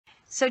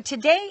So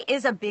today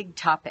is a big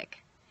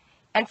topic.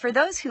 And for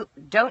those who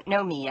don't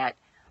know me yet,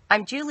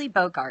 I'm Julie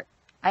Bogart.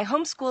 I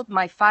homeschooled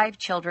my 5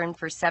 children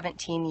for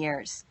 17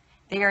 years.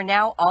 They are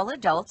now all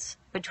adults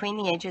between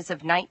the ages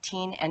of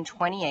 19 and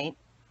 28.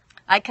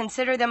 I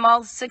consider them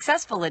all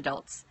successful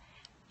adults.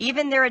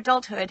 Even their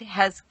adulthood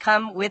has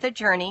come with a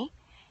journey,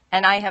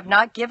 and I have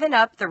not given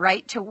up the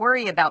right to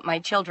worry about my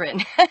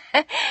children,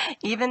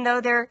 even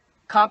though they're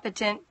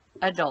competent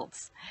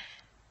adults.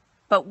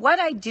 But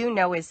what I do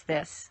know is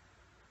this: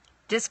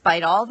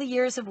 despite all the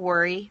years of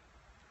worry,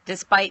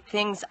 despite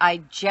things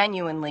I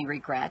genuinely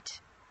regret,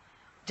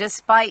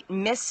 despite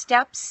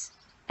missteps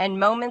and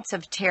moments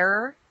of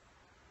terror,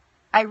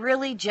 I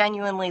really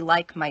genuinely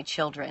like my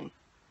children,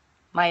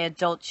 my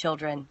adult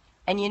children.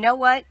 And you know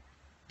what?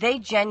 They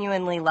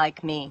genuinely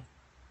like me.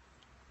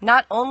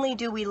 Not only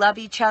do we love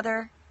each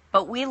other,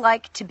 but we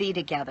like to be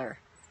together.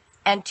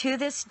 And to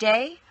this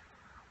day,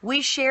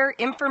 we share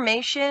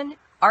information,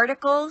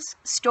 articles,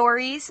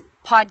 stories,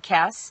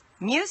 podcasts,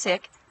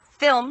 music,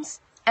 films,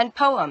 and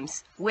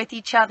poems with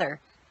each other,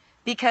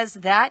 because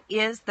that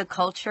is the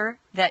culture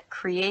that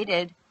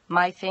created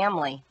my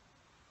family.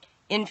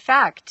 In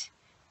fact,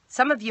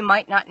 some of you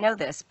might not know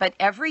this, but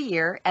every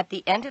year, at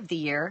the end of the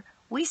year,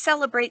 we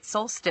celebrate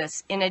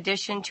solstice in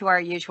addition to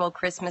our usual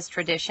Christmas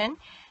tradition.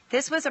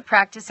 This was a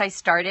practice I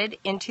started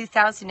in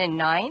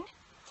 2009.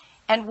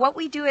 And what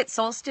we do at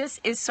solstice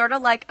is sort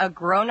of like a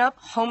grown-up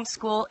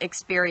homeschool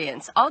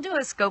experience. I'll do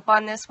a scope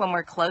on this when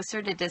we're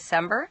closer to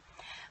December.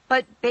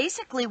 But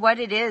basically what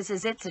it is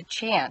it's a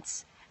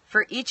chance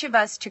for each of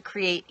us to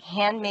create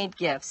handmade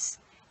gifts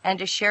and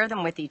to share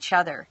them with each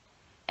other.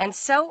 And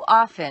so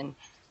often,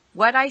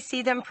 what I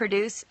see them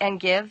produce and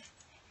give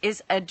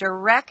is a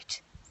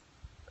direct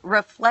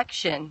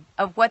reflection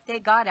of what they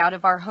got out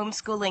of our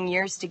homeschooling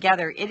years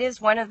together. It is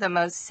one of the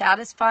most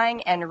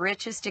satisfying and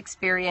richest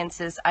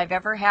experiences I've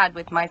ever had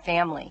with my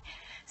family.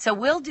 So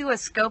we'll do a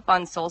scope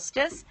on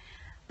solstice,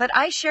 but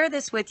I share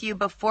this with you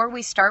before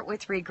we start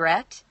with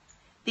regret,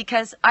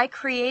 because I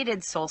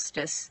created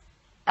solstice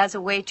as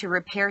a way to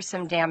repair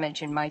some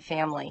damage in my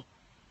family.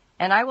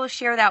 And I will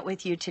share that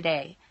with you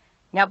today.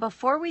 Now,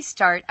 before we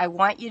start, I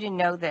want you to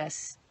know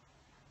this.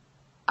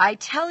 I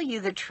tell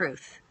you the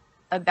truth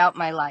about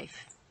my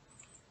life,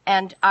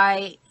 and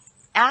I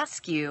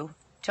ask you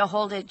to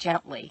hold it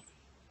gently.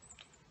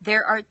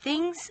 There are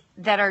things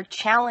that are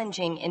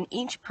challenging in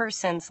each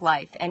person's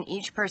life and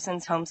each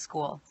person's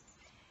homeschool.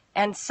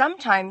 And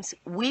sometimes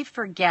we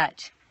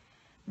forget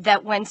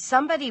that when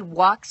somebody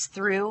walks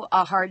through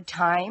a hard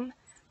time,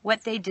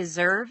 what they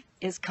deserve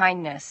is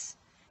kindness,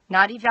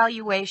 not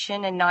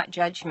evaluation and not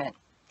judgment.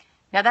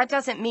 Now, that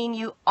doesn't mean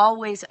you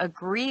always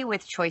agree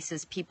with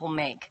choices people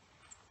make,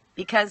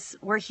 because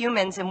we're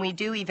humans and we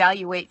do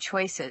evaluate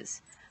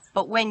choices.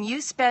 But when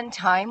you spend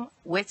time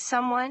with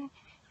someone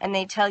and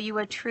they tell you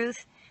a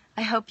truth,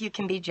 I hope you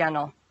can be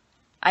gentle.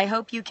 I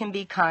hope you can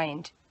be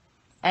kind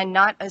and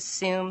not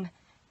assume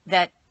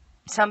that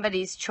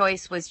somebody's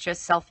choice was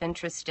just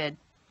self-interested.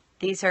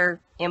 These are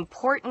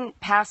important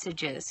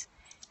passages.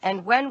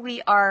 And when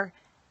we are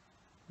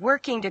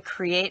working to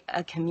create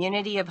a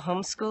community of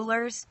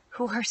homeschoolers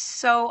who are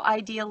so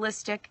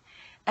idealistic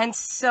and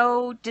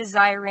so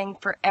desiring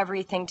for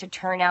everything to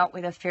turn out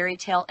with a fairy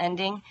tale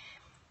ending,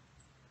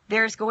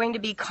 there's going to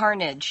be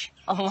carnage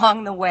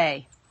along the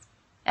way.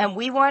 And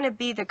we want to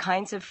be the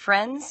kinds of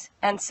friends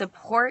and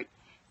support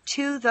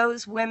to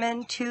those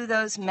women, to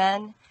those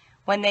men,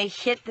 when they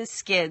hit the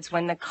skids,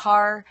 when the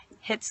car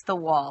hits the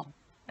wall,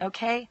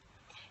 okay?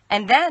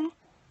 And then,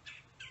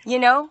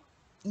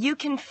 you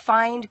can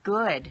find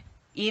good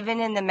even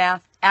in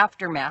the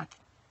aftermath.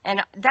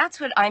 And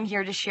that's what I'm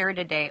here to share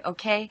today,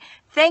 okay?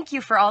 Thank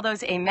you for all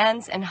those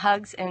amens and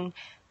hugs and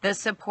the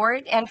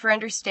support and for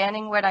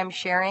understanding what I'm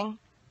sharing.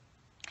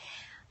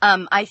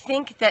 I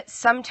think that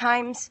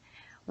sometimes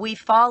we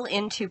fall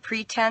into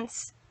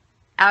pretense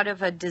out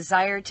of a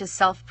desire to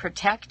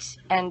self-protect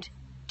and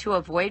to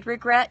avoid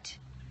regret.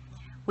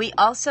 We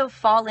also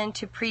fall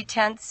into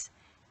pretense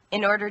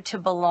in order to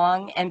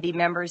belong and be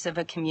members of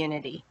a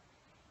community.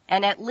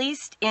 And at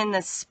least in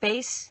the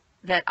space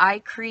that I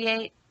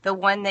create, the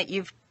one that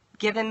you've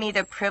given me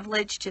the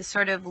privilege to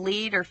sort of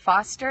lead or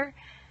foster,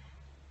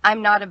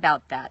 I'm not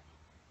about that.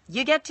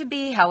 You get to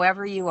be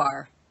however you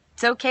are.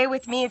 It's okay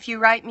with me if you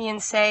write me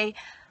and say,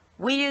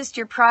 we used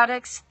your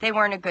products, they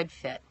weren't a good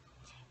fit.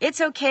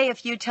 It's okay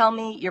if you tell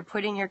me you're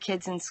putting your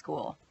kids in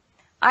school.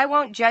 I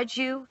won't judge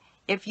you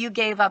if you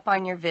gave up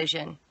on your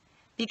vision,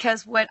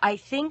 because what I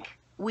think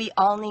we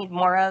all need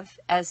more of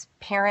as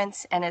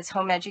parents and as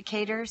home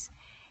educators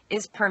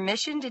is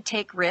permission to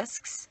take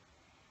risks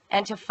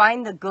and to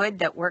find the good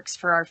that works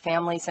for our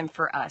families and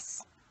for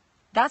us.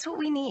 That's what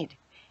we need.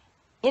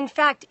 In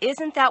fact,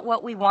 isn't that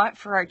what we want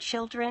for our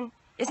children?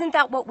 Isn't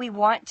that what we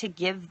want to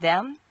give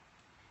them?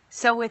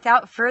 So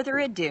without further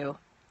ado,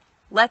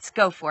 let's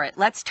go for it.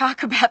 Let's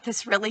talk about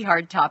this really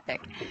hard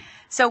topic.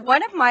 So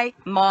one of my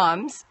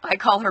moms, I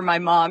call her my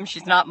mom,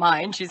 she's not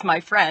mine, she's my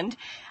friend.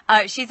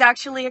 She's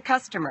actually a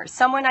customer,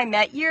 someone I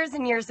met years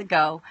and years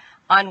ago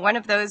on one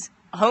of those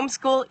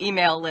homeschool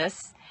email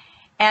lists.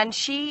 And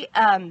she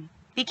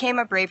became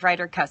a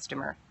BraveWriter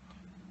customer.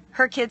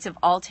 Her kids have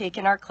all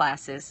taken our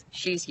classes.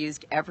 She's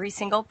used every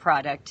single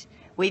product.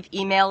 We've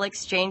email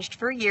exchanged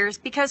for years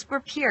because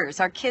we're peers.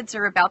 Our kids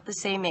are about the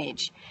same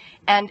age.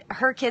 And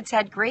her kids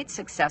had great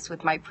success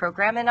with my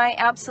program, and I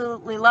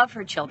absolutely love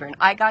her children.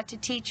 I got to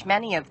teach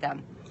many of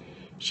them.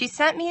 She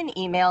sent me an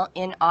email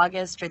in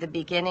August or the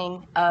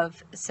beginning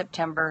of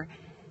September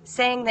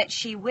saying that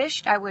she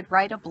wished I would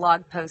write a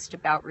blog post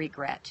about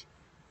regret.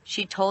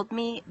 She told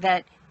me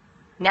that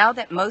now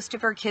that most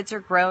of her kids are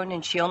grown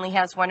and she only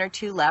has 1 or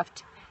 2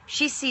 left,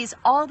 she sees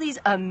all these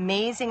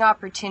amazing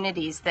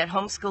opportunities that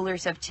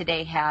homeschoolers of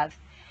today have,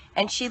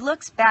 and she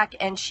looks back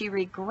and she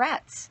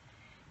regrets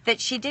that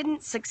she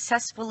didn't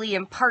successfully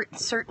impart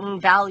certain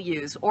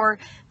values or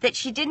that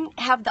she didn't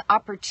have the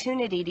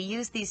opportunity to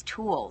use these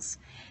tools.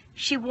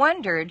 She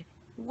wondered,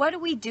 what do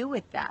we do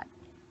with that?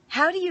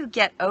 How do you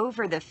get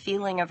over the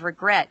feeling of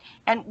regret?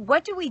 And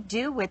what do we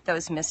do with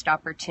those missed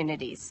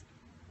opportunities?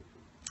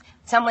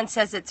 Someone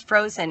says it's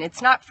frozen.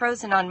 It's not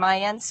frozen on my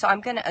end, so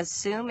I'm going to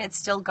assume it's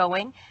still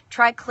going.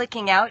 Try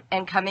clicking out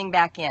and coming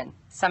back in.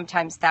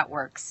 Sometimes that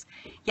works.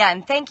 Yeah,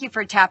 and thank you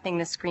for tapping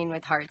the screen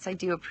with hearts. I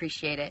do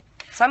appreciate it.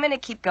 So I'm going to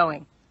keep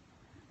going.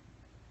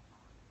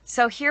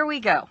 So here we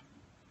go.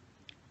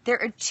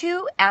 There are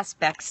 2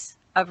 aspects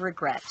of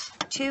regret,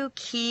 2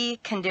 key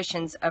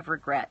conditions of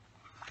regret.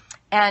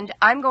 And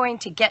I'm going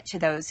to get to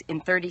those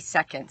in 30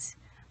 seconds.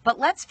 But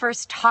let's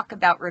first talk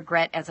about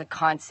regret as a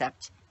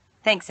concept.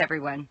 Thanks,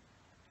 everyone.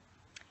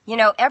 You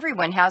know,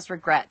 everyone has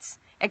regrets,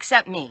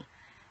 except me.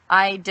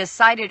 I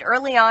decided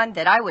early on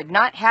that I would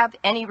not have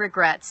any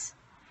regrets.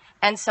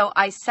 And so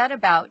I set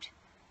about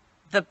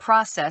the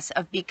process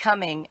of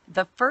becoming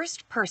the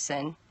first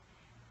person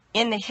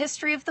in the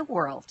history of the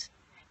world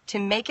to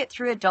make it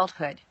through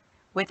adulthood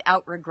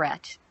without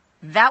regret.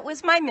 That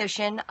was my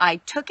mission. I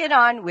took it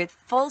on with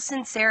full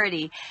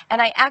sincerity,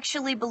 and I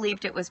actually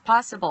believed it was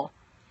possible.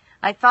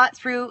 I thought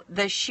through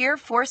the sheer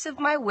force of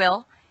my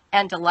will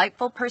and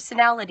delightful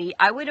personality,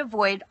 I would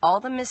avoid all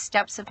the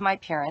missteps of my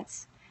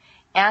parents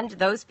and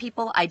those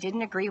people I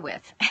didn't agree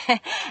with.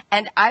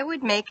 And I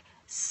would make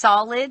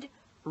solid,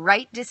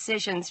 right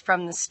decisions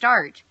from the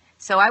start,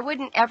 so I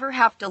wouldn't ever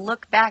have to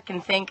look back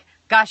and think,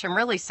 gosh, I'm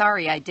really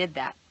sorry I did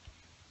that.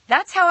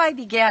 That's how I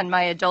began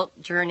my adult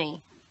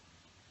journey.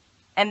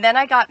 And then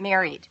I got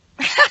married.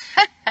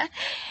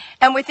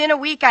 And within a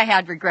week I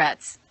had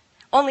regrets.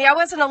 Only I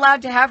wasn't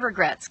allowed to have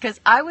regrets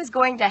because I was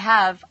going to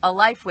have a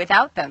life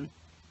without them.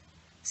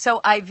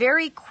 So I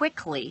very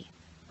quickly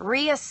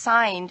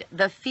reassigned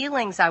the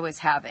feelings I was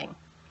having,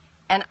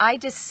 and I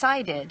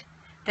decided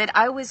that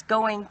I was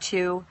going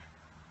to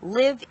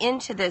live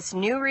into this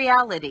new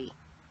reality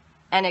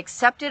and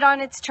accept it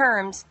on its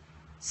terms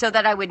so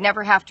that I would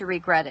never have to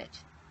regret it,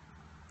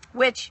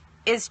 which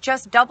is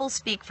just double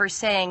speak for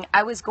saying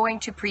I was going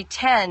to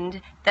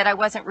pretend that I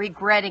wasn't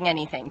regretting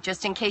anything,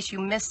 just in case you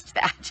missed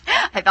that.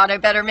 I thought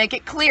I'd better make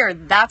it clear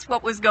that's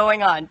what was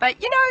going on.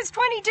 But, you know, I was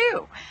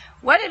 22.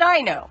 What did I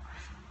know?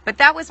 But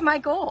that was my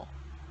goal.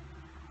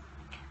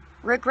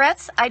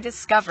 Regrets, I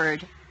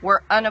discovered,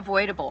 were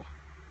unavoidable.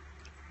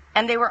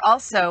 And they were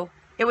also,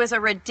 it was a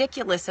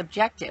ridiculous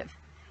objective.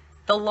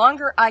 The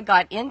longer I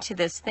got into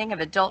this thing of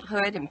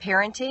adulthood and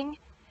parenting,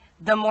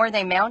 the more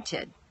they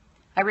mounted.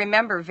 I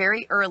remember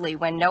very early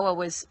when Noah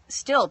was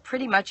still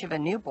pretty much of a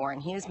newborn.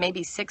 He was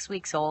maybe 6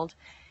 weeks old.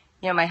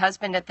 You know, my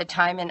husband at the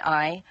time and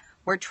I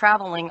were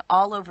traveling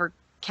all over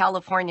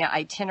California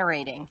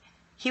itinerating.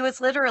 He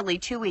was literally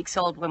 2 weeks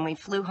old when we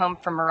flew home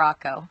from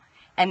Morocco,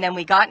 and then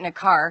we got in a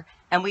car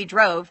and we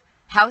drove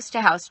house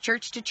to house,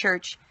 church to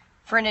church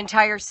for an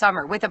entire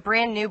summer with a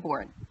brand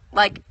newborn.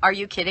 Like, are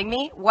you kidding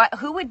me? What?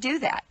 Who would do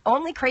that?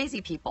 Only crazy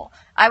people.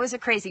 I was a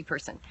crazy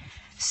person.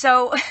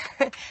 So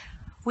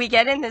we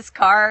get in this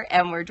car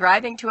and we're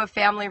driving to a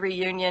family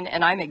reunion,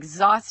 and I'm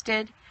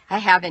exhausted. I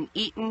haven't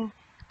eaten.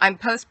 I'm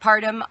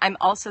postpartum. I'm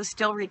also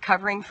still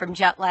recovering from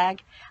jet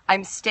lag.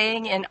 I'm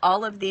staying in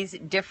all of these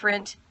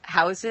different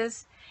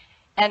houses.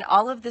 And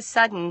all of a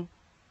sudden,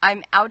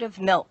 I'm out of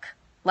milk.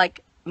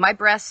 Like, my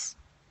breasts,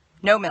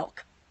 no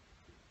milk.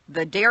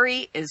 The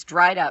dairy is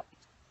dried up.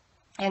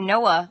 And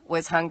Noah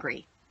was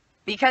hungry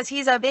because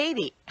he's a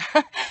baby.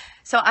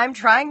 So I'm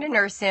trying to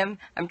nurse him.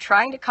 I'm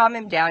trying to calm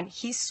him down.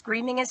 He's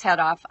screaming his head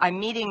off. I'm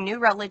meeting new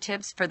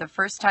relatives for the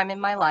first time in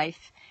my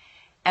life.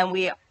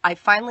 And I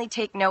finally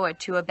take Noah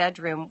to a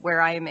bedroom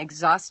where I am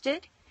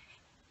exhausted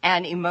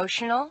and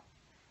emotional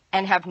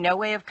and have no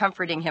way of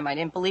comforting him. I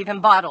didn't believe in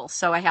bottles,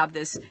 so I have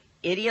this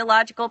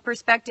ideological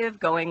perspective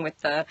going with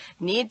the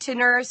need to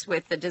nurse,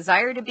 with the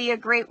desire to be a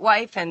great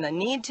wife, and the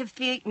need to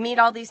meet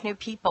all these new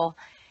people.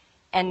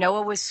 And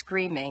Noah was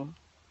screaming.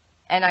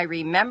 And I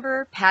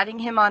remember patting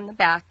him on the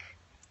back,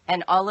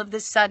 and all of a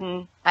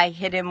sudden, I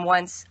hit him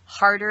once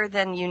harder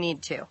than you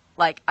need to.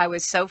 Like, I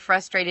was so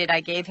frustrated, I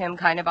gave him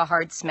kind of a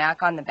hard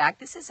smack on the back.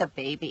 This is a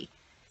baby.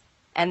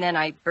 And then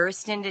I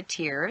burst into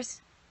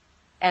tears,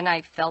 and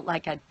I felt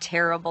like a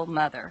terrible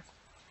mother.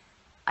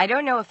 I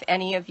don't know if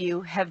any of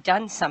you have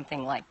done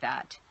something like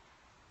that,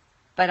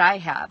 but I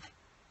have.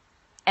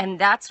 And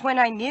that's when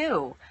I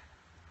knew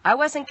I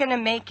wasn't going to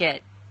make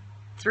it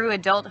through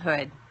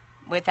adulthood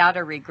without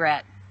a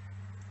regret.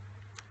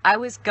 I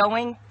was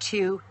going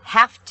to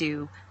have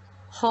to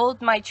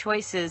hold my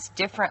choices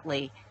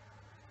differently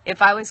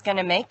if I was going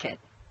to make it.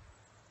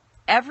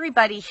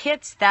 Everybody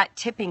hits that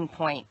tipping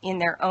point in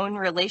their own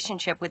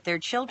relationship with their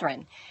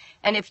children.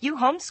 And if you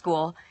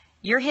homeschool,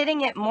 you're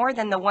hitting it more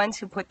than the ones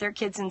who put their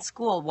kids in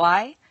school.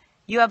 Why?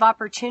 You have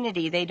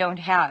opportunity they don't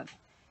have.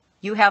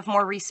 You have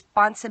more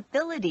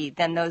responsibility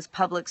than those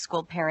public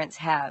school parents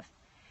have.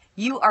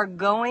 You are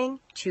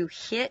going to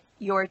hit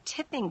your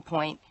tipping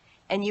point,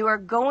 and you are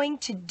going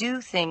to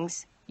do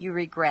things you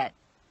regret.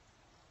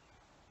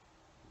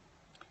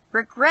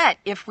 Regret,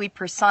 if we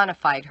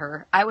personified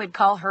her, I would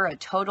call her a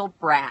total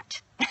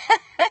brat.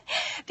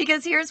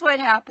 Because here's what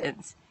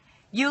happens.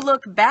 You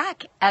look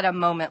back at a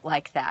moment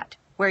like that,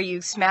 where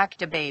you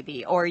smacked a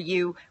baby or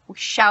you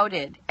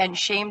shouted and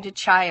shamed a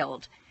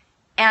child,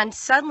 and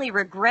suddenly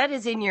regret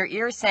is in your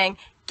ear saying,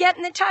 get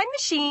in the time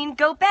machine,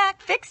 go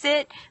back, fix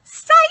it,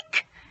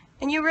 psych!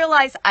 And you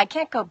realize, I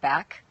can't go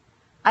back.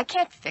 I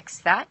can't fix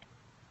that.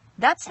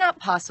 That's not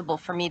possible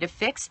for me to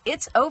fix.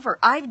 It's over.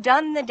 I've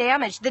done the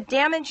damage. The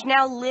damage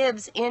now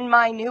lives in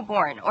my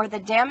newborn, or the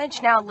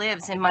damage now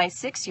lives in my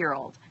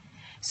 6-year-old.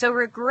 So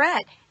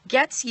regret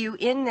gets you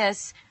in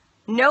this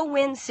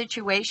no-win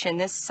situation,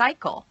 this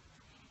cycle.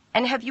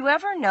 And have you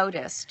ever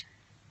noticed,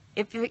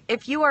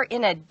 if you are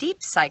in a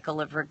deep cycle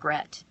of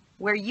regret,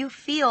 where you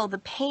feel the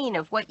pain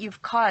of what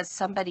you've caused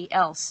somebody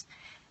else,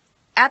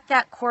 at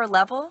that core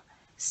level,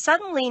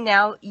 suddenly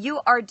now you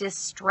are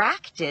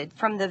distracted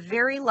from the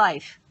very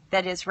life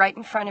that is right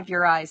in front of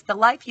your eyes, the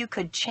life you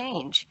could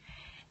change.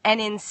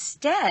 And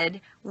instead,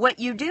 what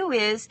you do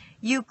is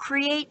you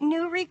create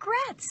new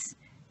regrets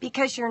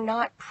because you're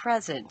not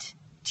present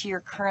to your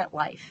current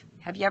life.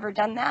 Have you ever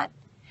done that?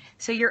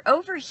 So you're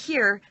over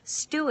here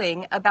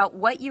stewing about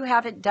what you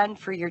haven't done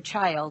for your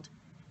child,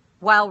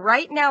 while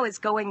right now is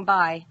going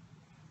by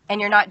and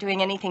you're not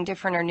doing anything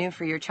different or new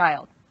for your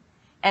child.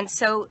 And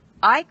so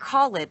I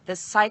call it the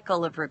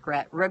cycle of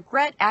regret.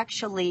 Regret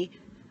actually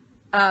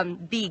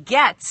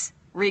begets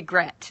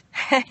regret.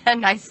 A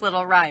nice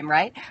little rhyme,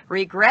 right?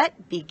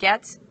 Regret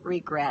begets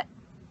regret.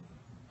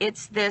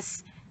 It's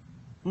this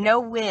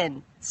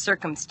no-win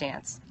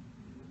circumstance.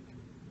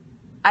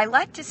 I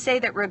like to say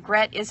that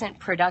regret isn't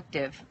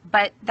productive,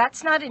 but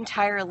that's not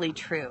entirely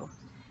true.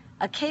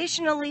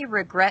 Occasionally,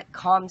 regret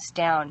calms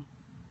down.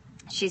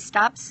 She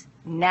stops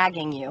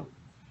nagging you,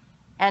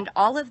 and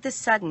all of the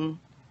sudden,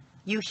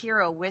 you hear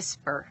a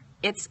whisper.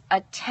 It's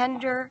a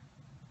tender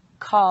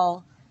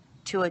call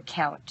to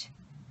account.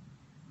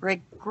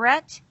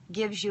 Regret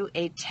gives you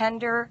a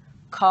tender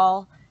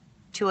call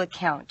to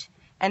account.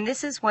 And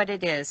this is what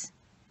it is.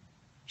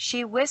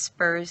 She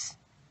whispers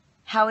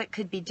how it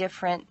could be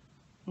different,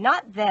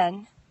 not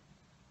then,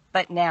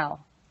 but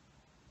now.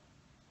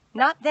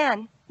 Not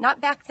then,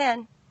 not back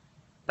then,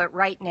 but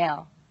right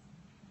now.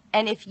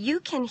 And if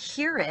you can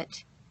hear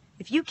it,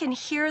 if you can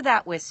hear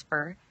that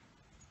whisper,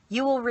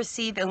 you will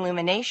receive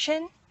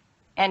illumination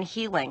and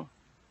healing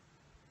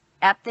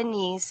at the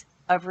knees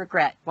of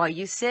regret. While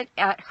you sit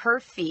at her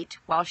feet,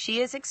 while she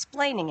is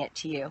explaining it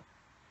to you,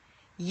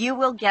 you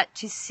will get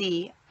to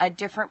see a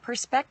different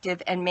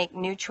perspective and make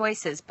new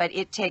choices. But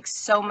it takes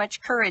so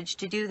much courage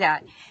to do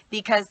that,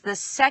 because the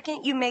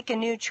second you make a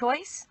new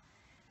choice,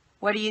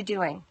 what are you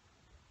doing?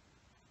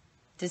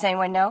 Does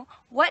anyone know?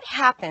 What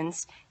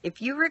happens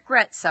if you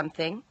regret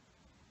something?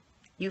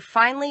 You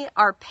finally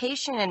are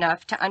patient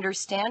enough to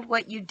understand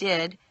what you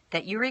did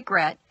that you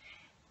regret,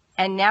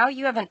 and now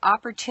you have an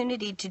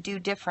opportunity to do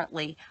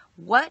differently.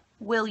 What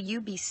will you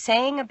be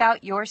saying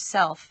about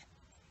yourself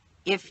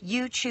if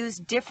you choose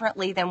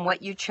differently than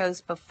what you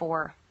chose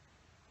before?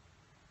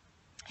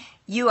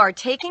 You are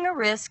taking a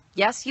risk.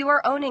 Yes, you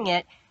are owning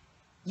it.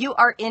 You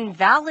are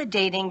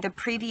invalidating the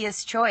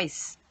previous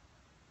choice.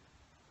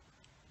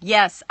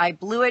 Yes, I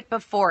blew it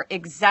before.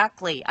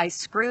 Exactly. I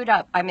screwed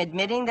up. I'm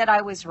admitting that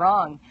I was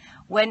wrong.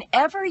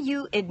 Whenever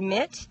you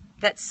admit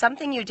that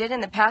something you did in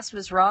the past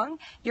was wrong,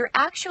 you're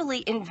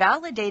actually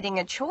invalidating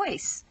a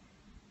choice.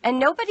 And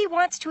nobody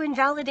wants to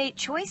invalidate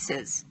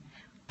choices,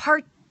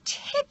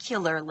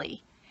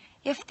 particularly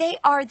if they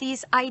are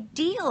these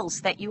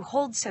ideals that you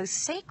hold so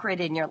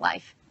sacred in your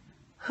life.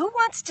 Who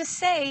wants to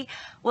say,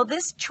 well,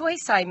 this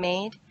choice I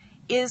made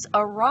is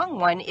a wrong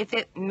one if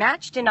it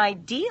matched an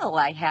ideal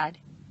I had?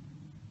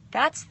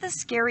 That's the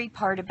scary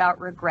part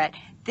about regret.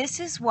 This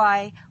is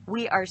why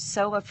we are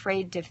so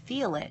afraid to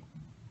feel it,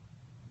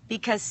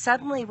 because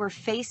suddenly we're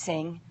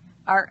facing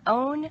our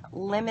own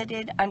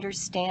limited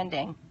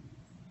understanding,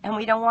 and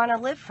we don't want to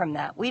live from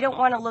that. We don't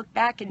want to look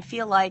back and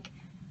feel like,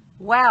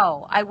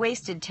 wow, I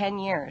wasted 10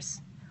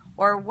 years,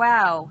 or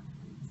wow,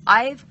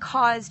 I've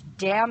caused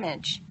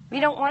damage. We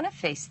don't want to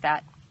face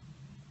that.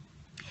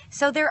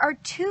 So there are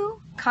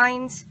two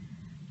kinds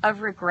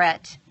of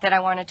regret that I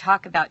want to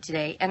talk about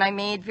today, and I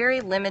made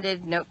very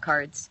limited note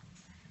cards.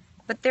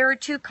 But there are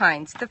two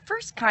kinds. The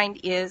first kind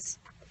is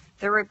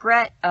the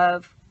regret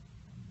of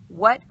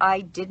what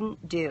I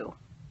didn't do.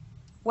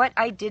 What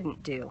I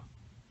didn't do.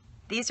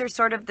 These are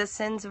sort of the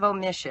sins of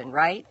omission,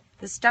 right?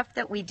 The stuff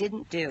that we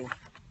didn't do.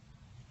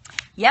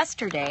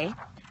 Yesterday,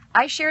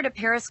 I shared a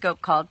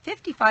Periscope called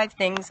 55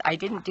 Things I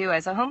Didn't Do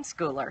as a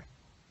Homeschooler.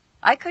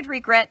 I could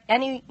regret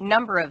any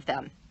number of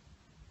them.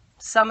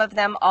 Some of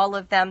them, all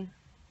of them.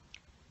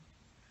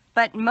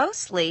 But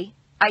mostly,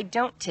 I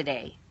don't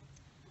today.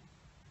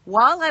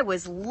 While I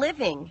was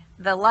living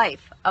the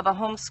life of a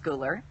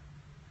homeschooler,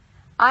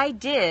 I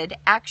did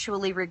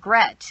actually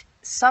regret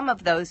some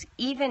of those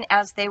even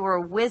as they were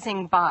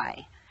whizzing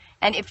by.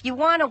 And if you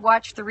want to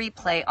watch the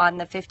replay on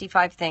the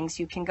 55 things,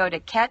 you can go to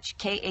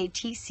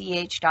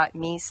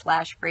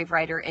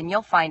katch.me/BraveWriter and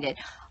you'll find it.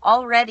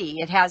 Already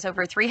it has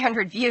over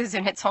 300 views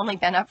and it's only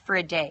been up for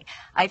a day.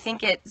 I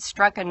think it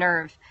struck a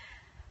nerve.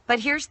 But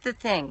here's the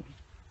thing.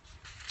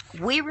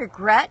 We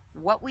regret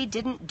what we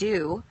didn't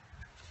do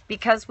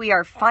because we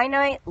are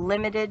finite,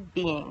 limited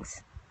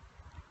beings.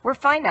 We're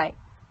finite.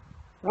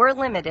 We're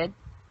limited.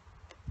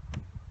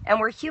 And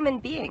we're human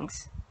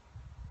beings.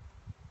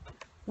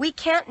 We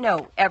can't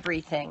know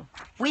everything.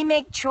 We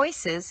make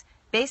choices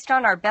based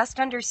on our best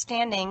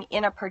understanding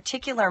in a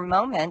particular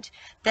moment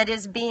that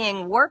is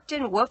being warped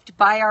and woofed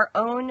by our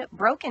own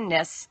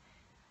brokenness,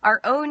 our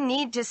own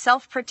need to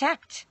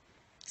self-protect.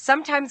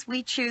 Sometimes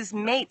we choose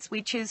mates,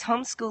 we choose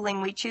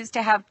homeschooling, we choose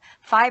to have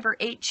 5 or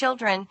 8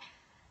 children,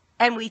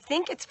 and we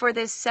think it's for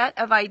this set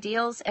of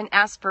ideals and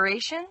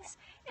aspirations,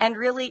 and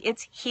really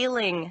it's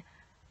healing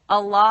a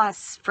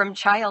loss from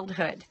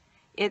childhood.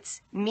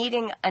 It's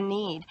meeting a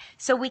need.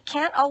 So we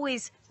can't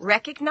always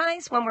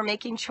recognize when we're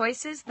making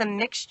choices the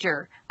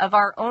mixture of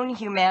our own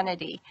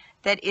humanity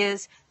that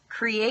is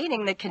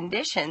creating the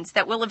conditions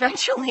that will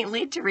eventually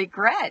lead to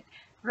regret,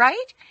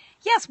 right?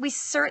 Yes, we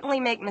certainly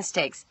make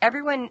mistakes.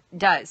 Everyone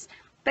does.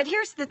 But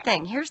here's the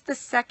thing. Here's the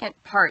second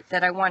part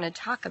that I want to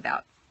talk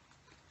about.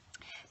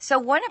 So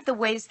one of the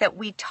ways that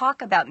we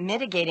talk about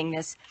mitigating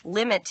this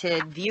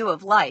limited view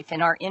of life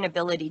and our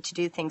inability to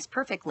do things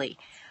perfectly,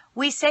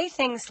 we say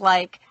things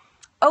like,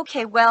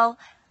 okay, well,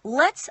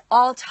 let's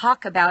all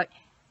talk about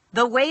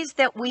the ways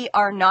that we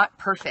are not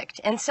perfect.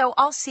 And so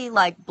I'll see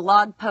like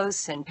blog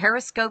posts and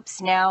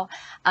Periscopes now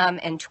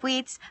and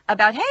tweets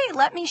about, hey,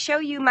 let me show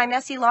you my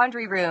messy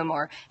laundry room,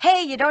 or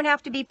hey, you don't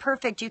have to be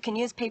perfect, you can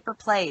use paper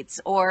plates,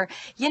 or,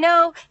 you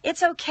know,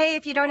 it's okay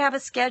if you don't have a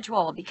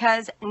schedule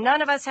because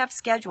none of us have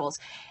schedules.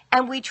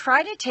 And we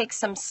try to take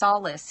some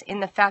solace in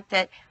the fact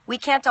that we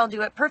can't all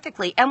do it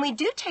perfectly. And we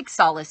do take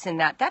solace in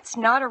that. That's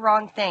not a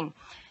wrong thing.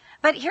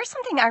 But here's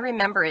something I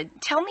remember.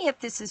 Tell me if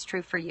this is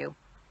true for you.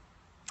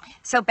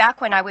 So back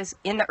when I was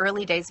in the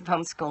early days of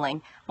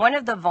homeschooling, one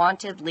of the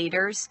vaunted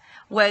leaders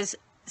was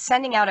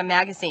sending out a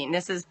magazine.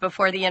 This is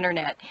before the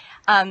internet.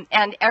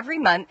 And every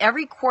month,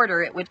 every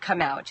quarter, it would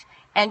come out.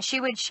 And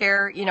she would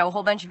share, you know, a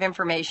whole bunch of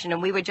information,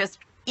 and we would just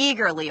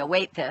eagerly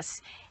await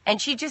this.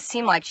 And she just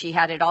seemed like she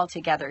had it all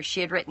together.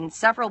 She had written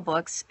several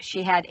books.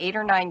 She had 8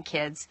 or 9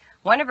 kids.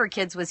 One of her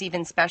kids was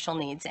even special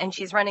needs. And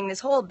she's running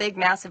this whole big,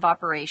 massive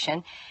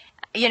operation.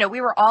 You know,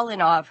 we were all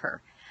in awe of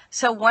her.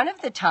 So one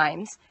of the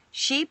times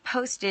she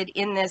published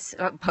in this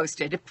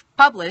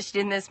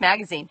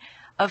magazine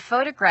a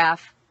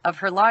photograph of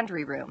her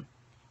laundry room.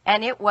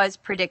 And it was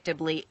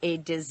predictably a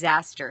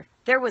disaster.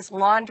 There was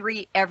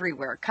laundry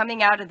everywhere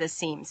coming out of the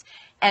seams.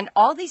 And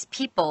all these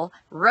people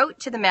wrote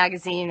to the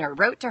magazine or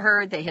wrote to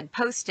her. They had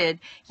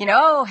posted, you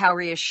know, how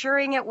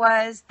reassuring it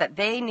was that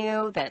they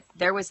knew that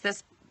there was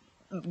this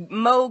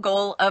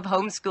mogul of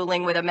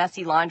homeschooling with a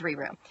messy laundry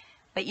room.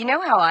 But you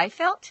know how I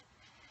felt?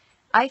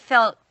 I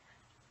felt,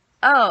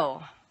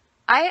 oh,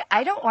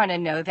 I don't want to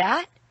know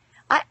that.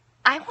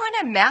 I want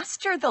to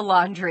master the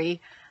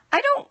laundry.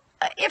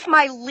 If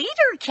my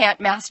leader can't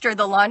master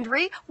the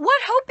laundry,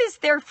 what hope is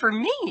there for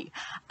me?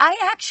 I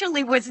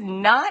actually was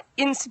not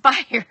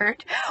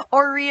inspired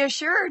or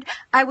reassured.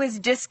 I was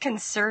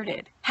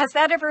disconcerted. Has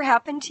that ever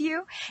happened to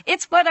you?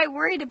 It's what I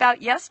worried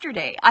about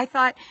yesterday. I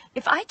thought,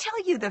 if I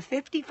tell you the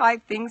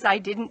 55 things I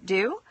didn't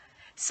do,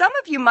 some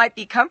of you might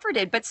be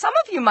comforted, but some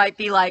of you might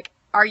be like,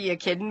 are you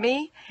kidding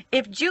me?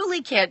 If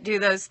Julie can't do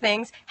those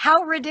things,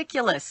 how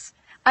ridiculous.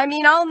 I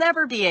mean, I'll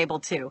never be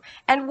able to.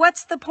 And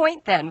what's the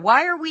point then?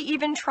 Why are we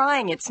even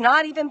trying? It's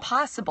not even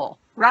possible,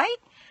 right?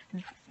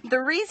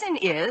 The reason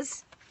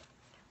is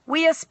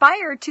we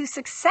aspire to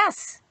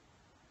success.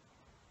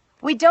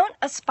 We don't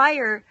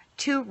aspire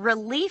to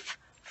relief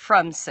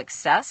from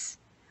success.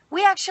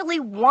 We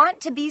actually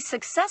want to be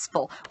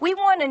successful. We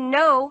want to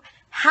know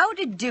how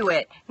to do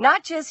it,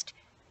 not just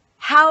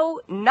how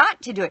not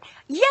to do it.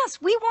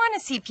 Yes, we want to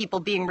see people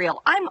being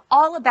real. I'm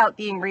all about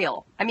being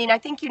real. I mean, I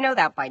think you know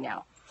that by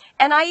now.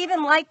 And I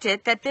even liked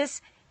it that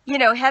this, you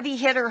know, heavy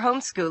hitter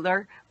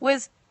homeschooler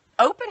was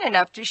open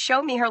enough to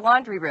show me her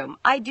laundry room.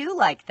 I do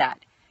like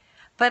that.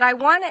 But I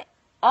want to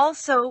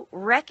also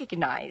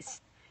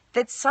recognize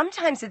that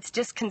sometimes it's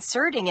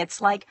disconcerting. It's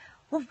like,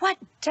 well, what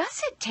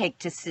does it take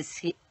to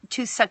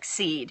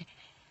succeed?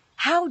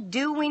 How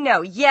do we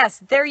know?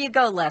 Yes, there you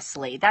go,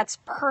 Leslie. That's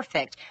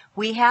perfect.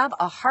 We have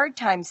a hard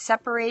time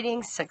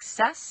separating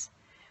success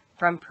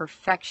from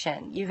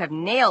perfection. You have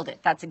nailed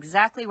it. That's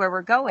exactly where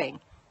we're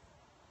going.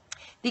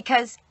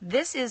 Because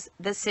this is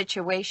the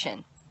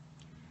situation.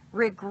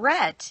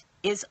 Regret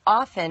is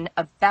often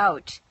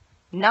about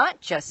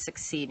not just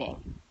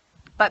succeeding,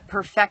 but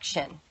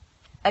perfection,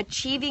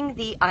 achieving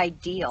the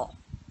ideal.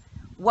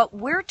 What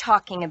we're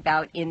talking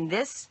about in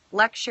this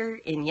lecture,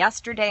 in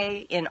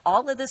yesterday, in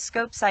all of the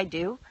scopes I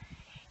do,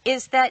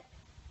 is that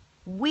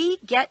we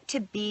get to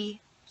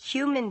be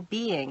human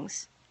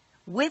beings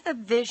with a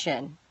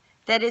vision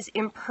that is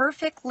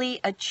imperfectly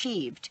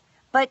achieved,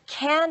 but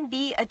can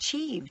be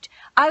achieved.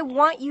 I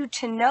want you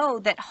to know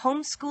that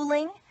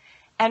homeschooling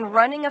and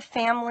running a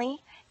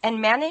family and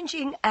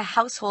managing a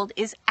household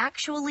is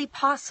actually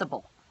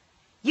possible.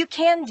 You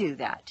can do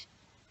that.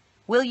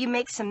 Will you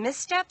make some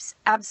missteps?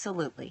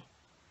 Absolutely.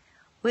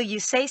 Will you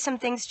say some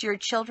things to your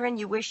children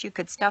you wish you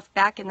could stuff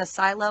back in the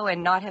silo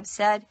and not have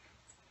said?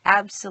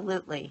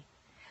 Absolutely.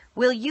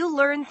 Will you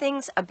learn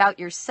things about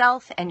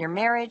yourself and your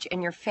marriage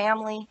and your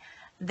family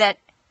that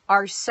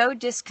are so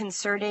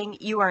disconcerting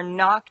you are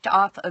knocked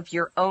off of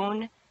your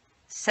own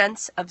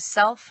sense of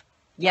self?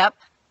 Yep.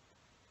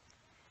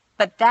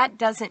 But that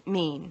doesn't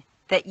mean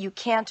that you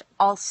can't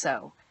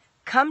also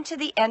come to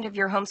the end of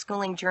your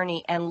homeschooling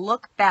journey and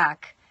look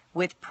back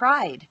with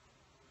pride,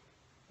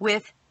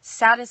 with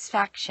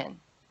satisfaction.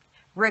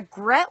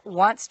 Regret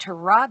wants to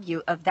rob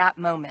you of that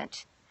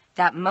moment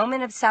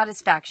of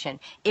satisfaction.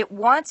 It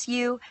wants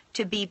you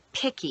to be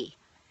picky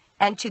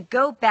and to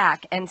go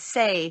back and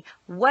say,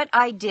 what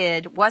I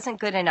did wasn't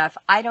good enough.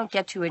 I don't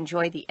get to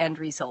enjoy the end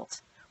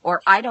result,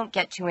 or I don't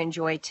get to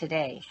enjoy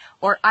today,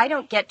 or I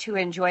don't get to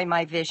enjoy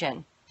my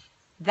vision.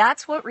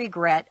 That's what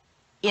regret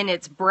in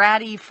its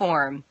bratty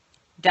form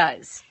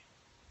does.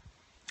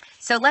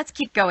 So let's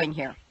keep going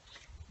here.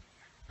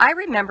 I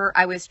remember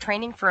I was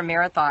training for a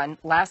marathon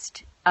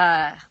last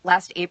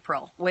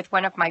April with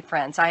one of my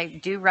friends. I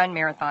do run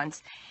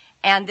marathons,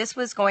 and this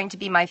was going to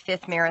be my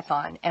 5th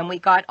marathon. And we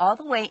got all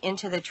the way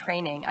into the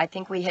training. I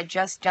think we had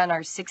just done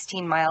our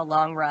 16-mile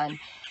long run,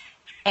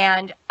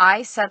 and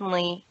I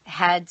suddenly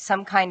had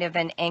some kind of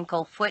an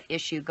ankle-foot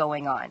issue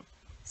going on.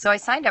 So I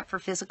signed up for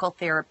physical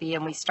therapy,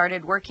 and we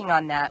started working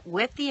on that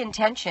with the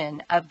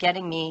intention of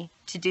getting me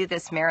to do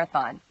this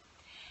marathon.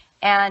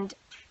 And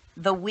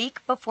the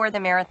week before the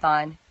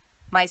marathon,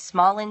 my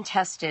small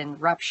intestine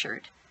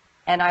ruptured,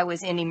 and I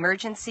was in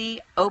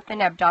emergency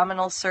open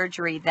abdominal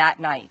surgery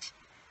that night,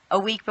 a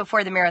week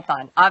before the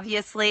marathon.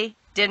 Obviously,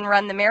 didn't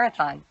run the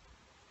marathon.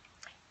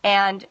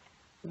 And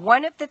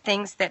one of the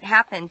things that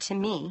happened to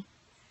me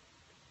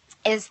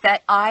is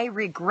that I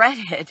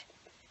regretted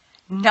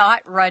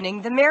not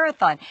running the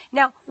marathon.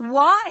 Now,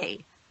 why?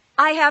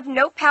 I have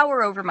no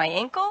power over my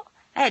ankle.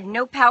 I had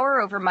no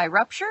power over my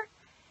rupture.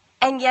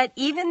 And yet,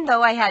 even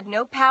though I had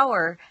no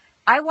power,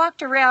 I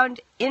walked around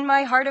in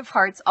my heart of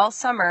hearts all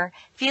summer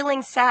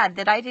feeling sad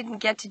that I didn't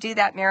get to do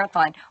that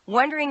marathon,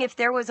 wondering if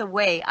there was a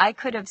way I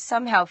could have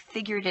somehow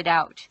figured it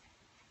out.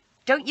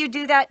 Don't you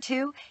do that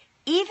too?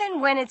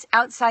 Even when it's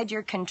outside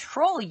your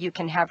control, you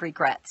can have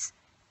regrets.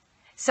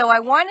 So I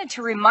wanted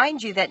to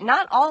remind you that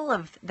not all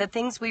of the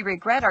things we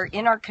regret are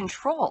in our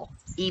control,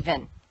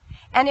 even.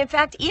 And in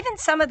fact, even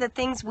some of the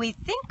things we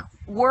think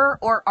were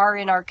or are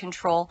in our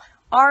control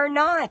are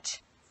not.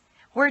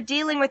 We're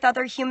dealing with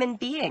other human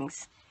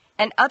beings,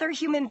 and other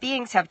human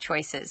beings have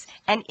choices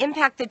and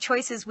impact the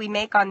choices we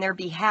make on their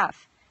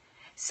behalf.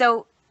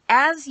 So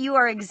as you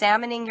are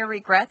examining your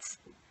regrets,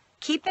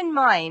 keep in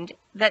mind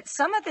that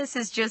some of this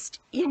is just,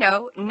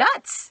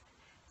 nuts.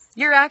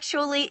 You're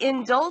actually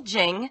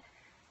indulging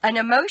an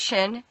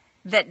emotion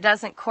that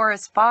doesn't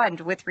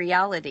correspond with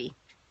reality.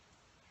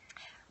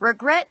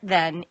 Regret,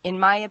 then, in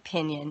my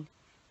opinion,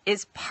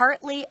 is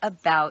partly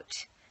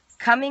about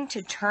coming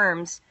to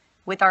terms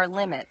with our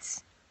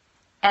limits.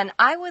 And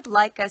I would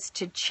like us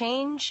to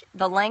change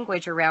the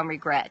language around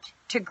regret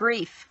to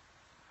grief,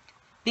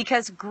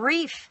 because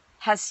grief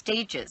has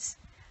stages.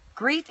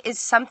 Grief is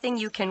something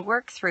you can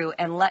work through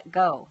and let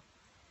go.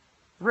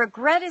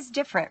 Regret is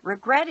different.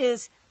 Regret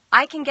is,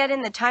 I can get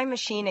in the time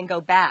machine and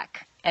go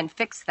back and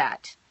fix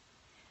that.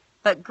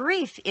 But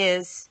grief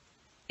is,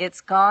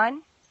 it's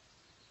gone,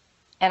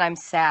 and I'm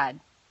sad.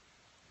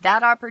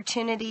 That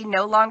opportunity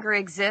no longer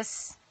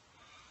exists.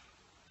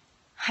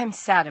 I'm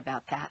sad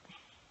about that.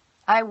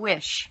 I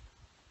wish.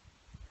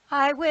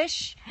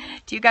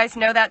 Do you guys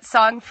know that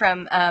song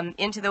from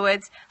Into the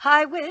Woods?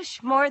 I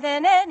wish more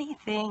than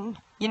anything.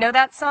 You know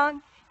that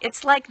song?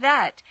 It's like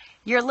that.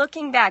 You're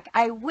looking back.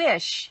 I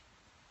wish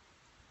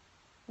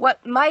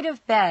what might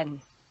have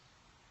been,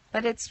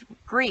 but it's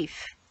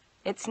grief.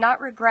 It's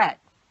not regret.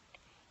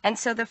 And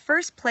so the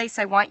first place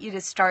I want you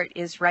to start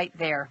is right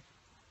there.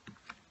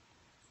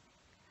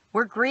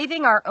 We're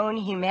grieving our own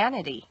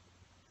humanity.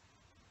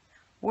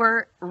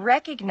 We're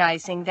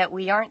recognizing that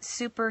we aren't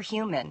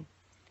superhuman.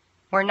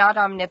 We're not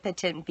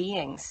omnipotent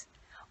beings.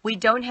 We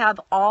don't have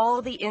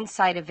all the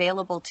insight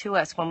available to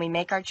us when we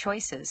make our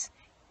choices.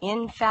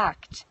 In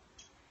fact,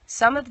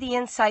 some of the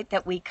insight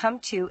that we come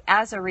to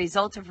as a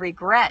result of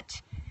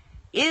regret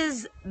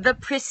is the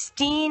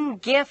pristine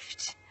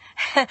gift,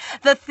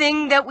 the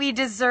thing that we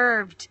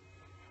deserved,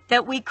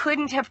 that we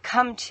couldn't have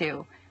come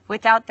to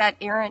without that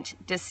errant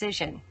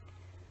decision.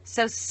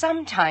 So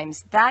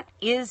sometimes that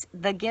is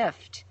the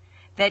gift,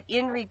 that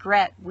in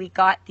regret we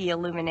got the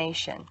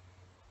illumination.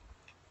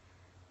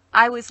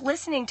 I was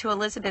listening to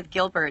Elizabeth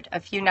Gilbert a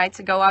few nights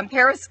ago on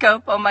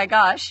Periscope, oh my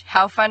gosh,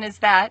 how fun is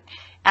that,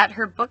 at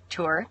her book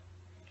tour.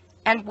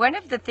 And one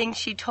of the things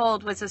she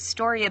told was a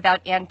story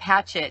about Ann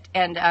Patchett,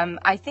 and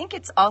I think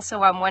it's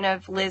also on one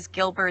of Liz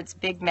Gilbert's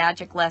Big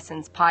Magic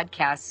Lessons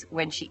podcasts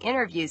when she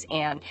interviews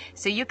Ann,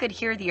 so you could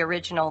hear the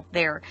original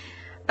there.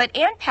 But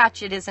Ann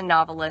Patchett is a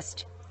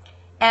novelist,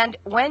 and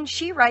when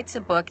she writes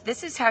a book,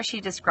 this is how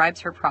she describes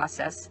her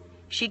process.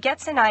 She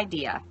gets an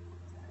idea,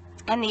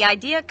 and the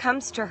idea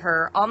comes to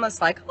her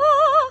almost like,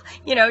 oh,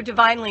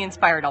 divinely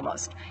inspired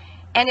almost.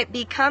 And it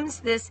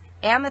becomes this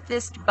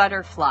amethyst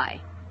butterfly,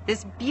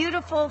 this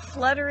beautiful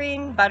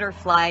fluttering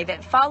butterfly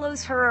that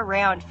follows her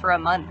around for a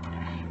month.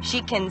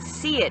 She can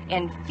see it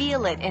and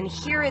feel it and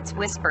hear its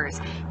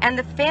whispers. And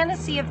the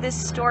fantasy of this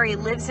story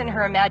lives in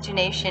her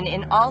imagination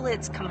in all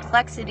its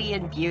complexity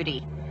and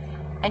beauty.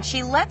 And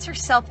she lets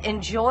herself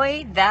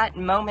enjoy that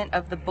moment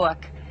of the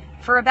book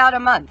for about a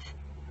month.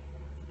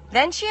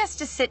 Then she has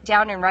to sit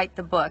down and write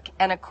the book.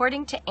 And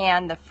according to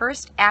Anne, the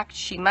first act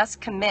she must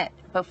commit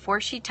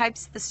before she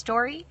types the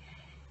story,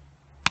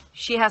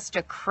 she has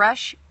to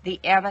crush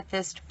the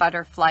amethyst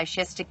butterfly.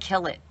 She has to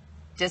kill it,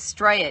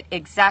 destroy it,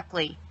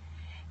 exactly.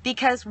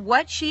 Because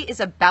what she is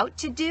about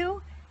to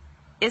do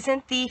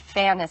isn't the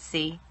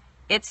fantasy,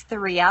 it's the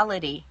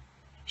reality.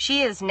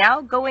 She is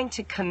now going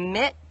to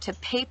commit to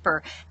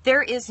paper.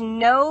 There is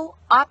no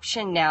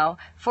option now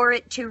for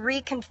it to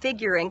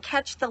reconfigure and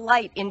catch the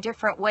light in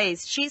different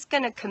ways. She's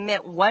going to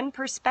commit one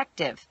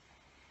perspective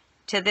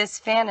to this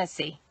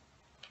fantasy.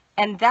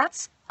 And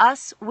that's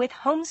us with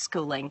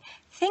homeschooling.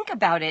 Think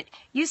about it.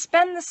 You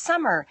spend the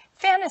summer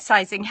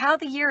fantasizing how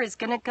the year is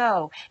going to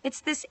go.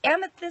 It's this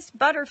amethyst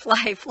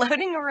butterfly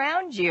floating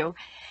around you.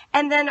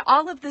 And then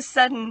all of a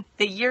sudden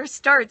the year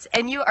starts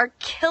and you are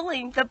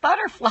killing the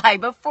butterfly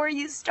before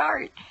you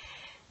start.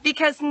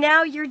 Because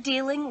now you're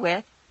dealing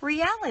with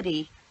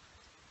reality.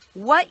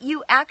 What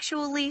you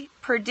actually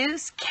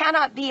produce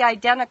cannot be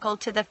identical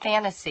to the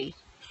fantasy.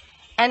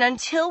 And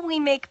until we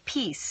make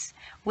peace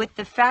with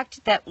the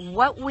fact that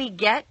what we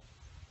get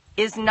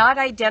is not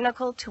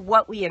identical to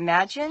what we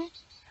imagine,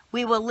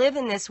 we will live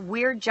in this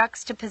weird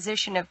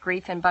juxtaposition of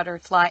grief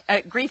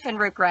and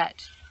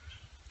regret.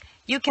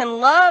 You can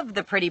love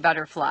the pretty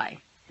butterfly.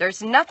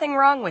 There's nothing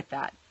wrong with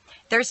that.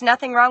 There's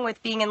nothing wrong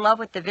with being in love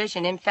with the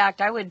vision. In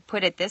fact, I would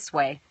put it this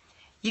way.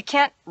 You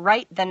can't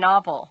write the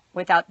novel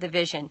without the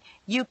vision.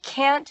 You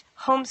can't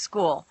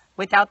homeschool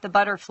without the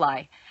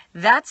butterfly.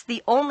 That's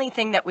the only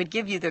thing that would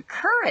give you the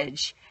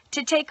courage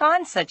to take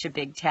on such a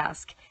big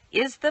task,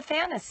 is the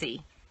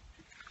fantasy.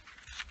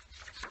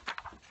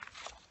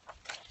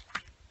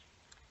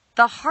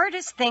 The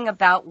hardest thing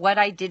about what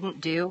I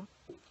didn't do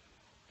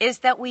is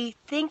that we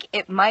think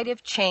it might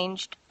have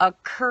changed a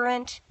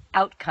current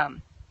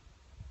outcome.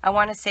 I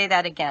want to say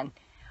that again.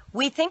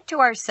 We think to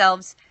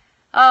ourselves,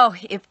 oh,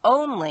 if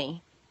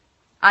only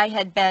I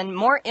had been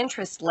more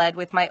interest-led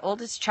with my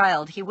oldest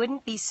child, he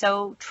wouldn't be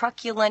so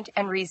truculent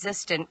and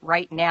resistant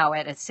right now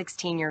at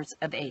 16 years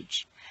of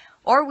age.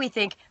 Or we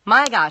think,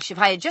 my gosh, if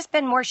I had just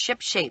been more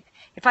shipshape,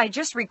 if I had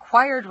just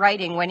required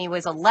writing when he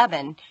was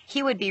 11,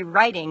 he would be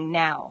writing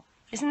now.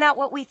 Isn't that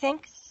what we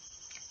think?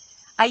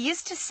 I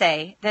used to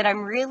say that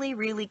I'm really,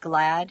 really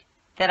glad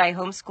that I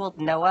homeschooled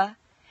Noah,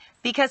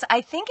 because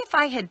I think if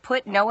I had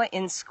put Noah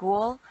in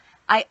school,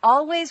 I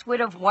always would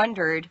have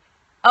wondered,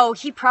 oh,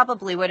 he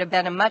probably would have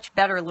been a much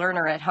better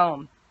learner at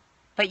home.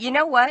 But you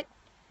know what?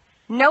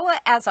 Noah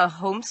as a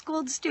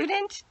homeschooled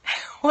student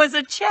was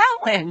a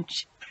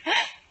challenge.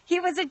 He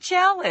was a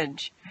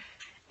challenge.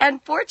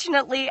 And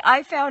fortunately,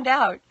 I found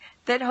out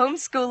that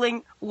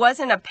homeschooling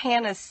wasn't a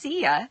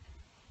panacea.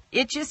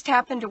 It just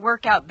happened to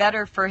work out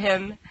better for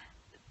him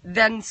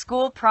than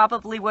school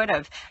probably would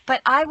have.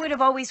 But I would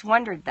have always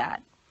wondered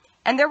that.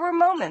 And there were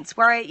moments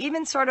where I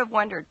even sort of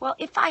wondered, well,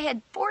 if I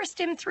had forced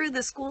him through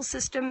the school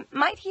system,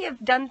 might he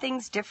have done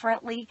things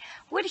differently?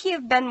 Would he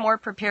have been more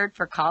prepared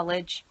for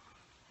college?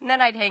 And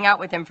then I'd hang out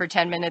with him for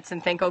 10 minutes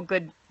and think, oh,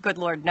 good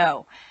Lord,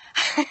 no.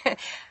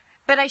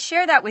 But I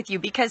share that with you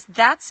because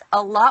that's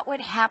a lot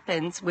what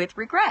happens with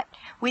regret.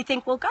 We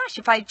think, well, gosh,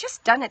 if I had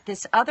just done it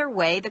this other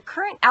way, the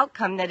current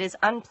outcome that is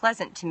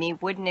unpleasant to me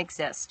wouldn't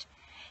exist.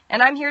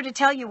 And I'm here to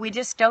tell you, we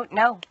just don't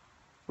know.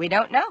 We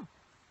don't know.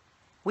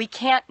 We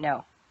can't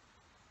know.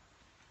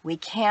 We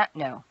can't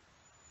know.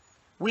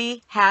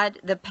 We had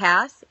the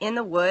path in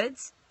the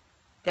woods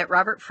that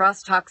Robert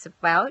Frost talks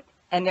about,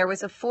 and there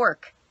was a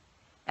fork.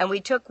 And we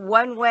took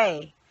one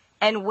way,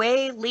 and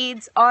way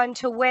leads on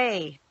to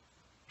way.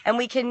 And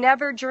we can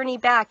never journey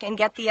back and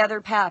get the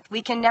other path.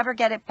 We can never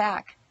get it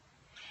back.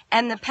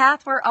 And the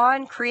path we're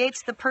on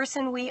creates the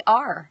person we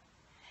are.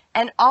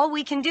 And all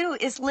we can do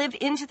is live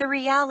into the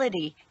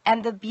reality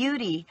and the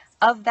beauty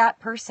of that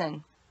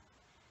person.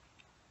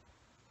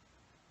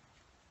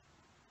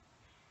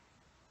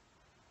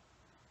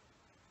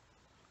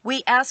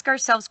 We ask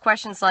ourselves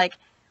questions like,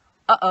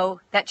 uh-oh,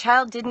 that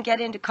child didn't get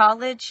into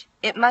college.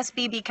 It must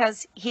be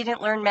because he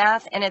didn't learn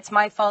math, and it's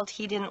my fault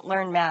he didn't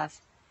learn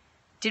math.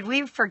 Did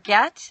we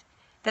forget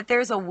that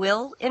there's a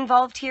will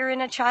involved here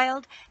in a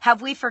child? Have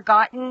we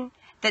forgotten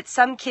that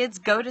some kids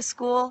go to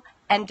school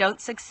and don't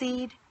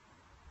succeed?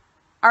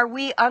 Are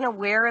we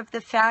unaware of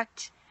the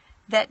fact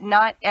that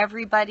not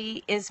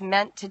everybody is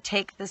meant to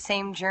take the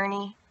same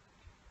journey?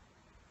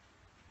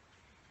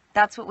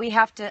 That's what we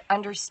have to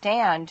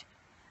understand.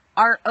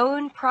 Our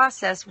own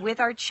process with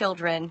our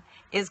children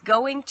is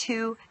going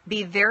to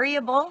be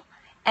variable,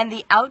 and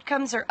the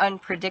outcomes are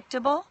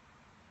unpredictable,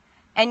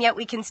 and yet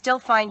we can still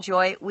find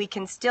joy. We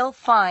can still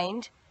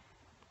find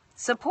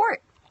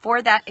support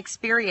for that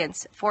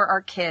experience for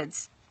our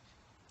kids.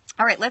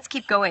 All right, let's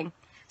keep going.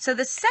 So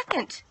the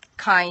second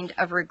kind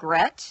of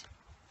regret,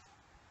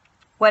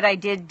 what I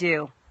did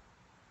do.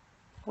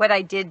 What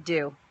I did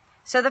do.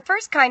 So the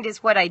first kind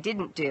is what I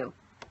didn't do.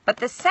 But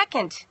the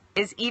second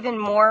is even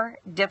more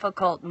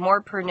difficult,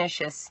 more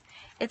pernicious.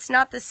 It's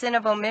not the sin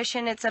of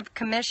omission, it's of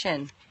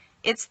commission.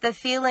 It's the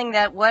feeling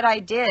that what I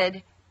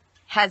did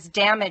has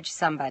damaged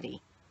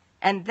somebody.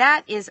 And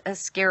that is a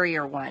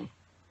scarier one.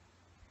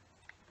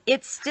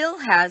 It still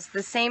has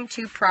the same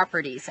two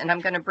properties, and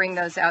I'm going to bring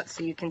those out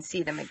so you can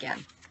see them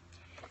again.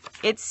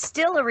 It's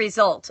still a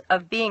result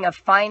of being a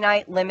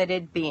finite,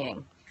 limited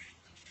being.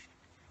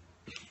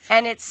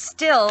 And it's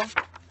still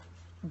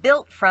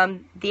built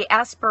from the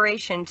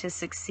aspiration to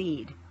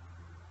succeed.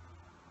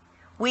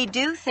 We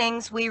do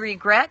things we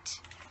regret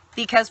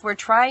because we're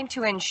trying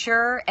to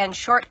ensure and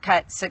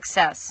shortcut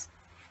success.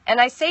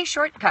 And I say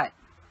shortcut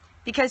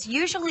because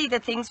usually the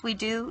things we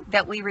do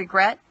that we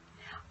regret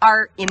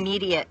are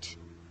immediate.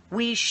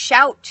 We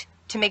shout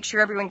to make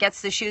sure everyone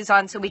gets the shoes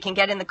on so we can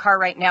get in the car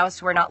right now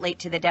so we're not late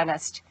to the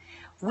dentist.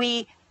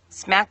 We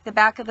smack the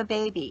back of a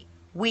baby.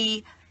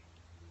 We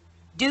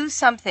do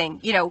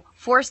something,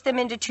 force them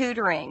into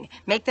tutoring,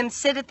 make them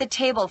sit at the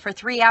table for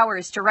 3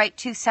 hours to write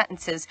 2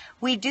 sentences.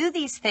 We do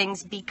these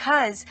things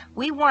because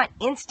we want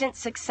instant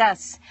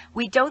success.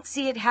 We don't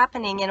see it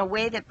happening in a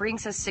way that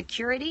brings us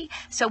security,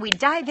 so we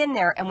dive in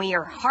there and we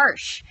are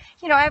harsh.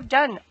 I've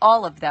done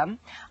all of them.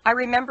 I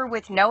remember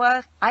with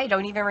Noah, I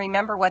don't even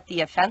remember what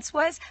the offense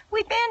was.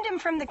 We banned him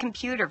from the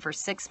computer for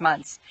 6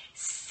 months.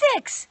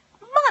 6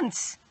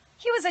 months!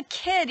 He was a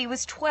kid. He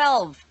was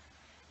 12.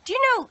 Do you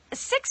know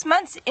 6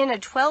 months in a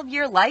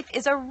 12-year life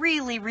is a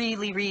really,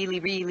 really, really,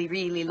 really,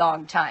 really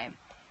long time.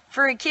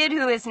 For a kid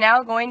who is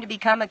now going to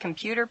become a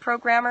computer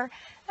programmer,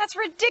 that's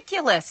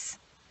ridiculous.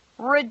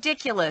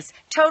 Ridiculous.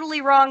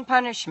 Totally wrong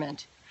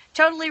punishment.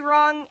 Totally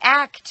wrong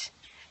act.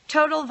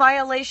 Total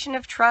violation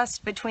of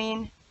trust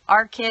between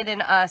our kid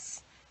and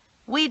us.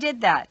 We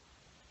did that.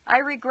 I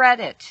regret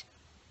it.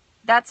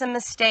 That's a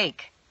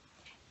mistake.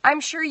 I'm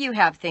sure you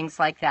have things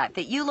like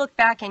that you look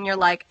back and you're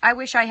like, I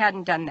wish I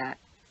hadn't done that.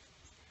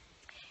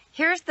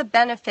 Here's the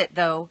benefit,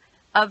 though,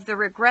 of the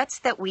regrets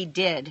that we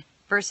did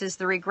versus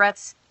the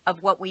regrets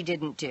of what we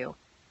didn't do.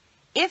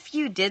 If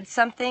you did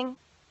something,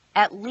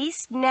 at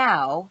least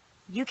now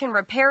you can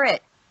repair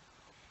it.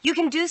 You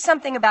can do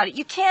something about it.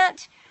 You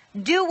can't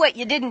do what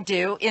you didn't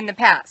do in the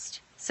past.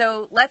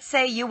 So let's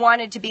say you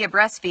wanted to be a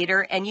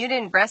breastfeeder and you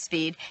didn't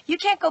breastfeed. You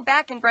can't go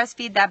back and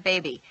breastfeed that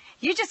baby.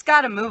 You just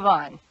got to move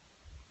on,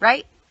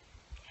 right?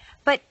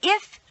 But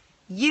if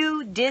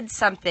you did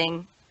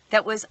something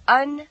that was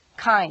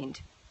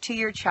unkind to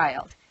your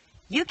child,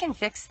 you can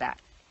fix that.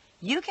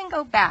 You can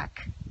go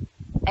back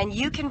and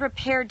you can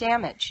repair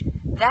damage.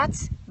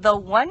 That's the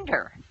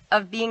wonder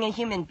of being a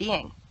human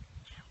being.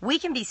 We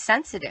can be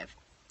sensitive.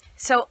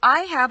 So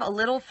I have a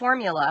little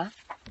formula,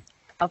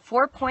 a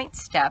 4-point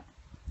step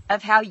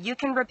of how you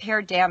can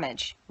repair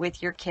damage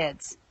with your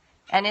kids.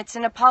 And it's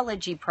an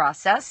apology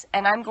process,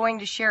 and I'm going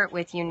to share it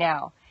with you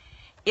now.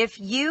 If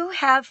you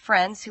have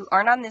friends who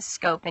aren't on this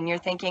scope and you're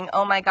thinking,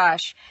 oh my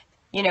gosh,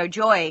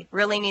 Joy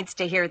really needs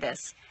to hear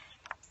this,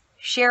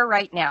 share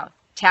right now.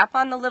 Tap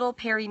on the little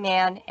Perry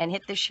man and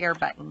hit the share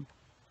button.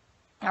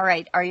 All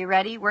right, are you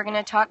ready? We're going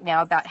to talk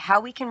now about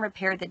how we can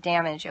repair the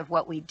damage of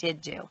what we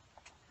did do.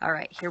 All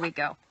right, here we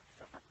go.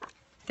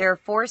 There are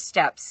 4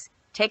 steps.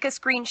 Take a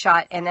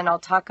screenshot and then I'll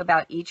talk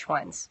about each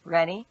one's.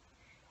 Ready?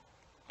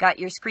 Got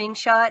your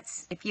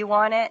screenshots if you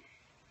want it?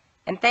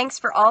 And thanks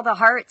for all the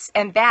hearts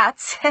and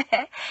bats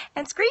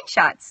and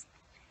screenshots.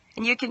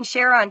 And you can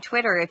share on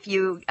Twitter. If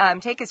you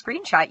take a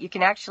screenshot, you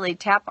can actually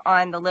tap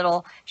on the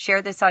little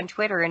share this on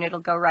Twitter and it'll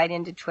go right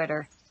into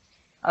Twitter.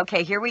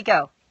 Okay, here we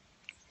go.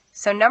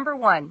 So number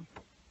 1,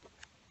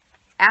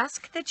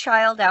 ask the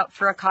child out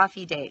for a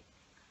coffee date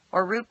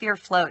or root beer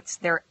floats.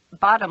 They're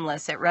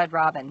bottomless at Red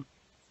Robin.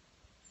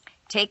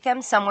 Take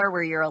them somewhere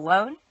where you're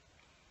alone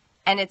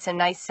and it's a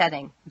nice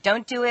setting.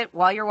 Don't do it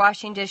while you're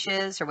washing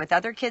dishes or with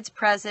other kids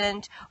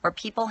present or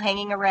people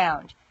hanging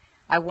around.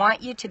 I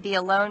want you to be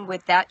alone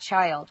with that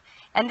child.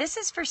 And this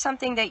is for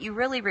something that you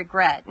really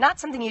regret, not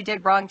something you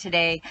did wrong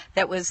today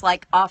that was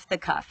like off the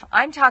cuff.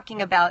 I'm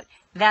talking about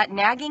that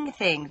nagging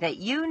thing that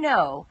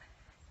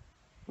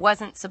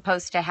wasn't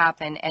supposed to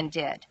happen and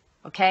did,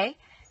 okay?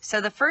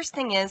 So the first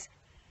thing is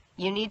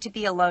you need to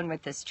be alone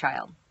with this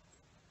child.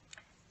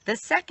 The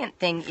second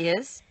thing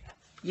is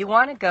you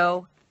want to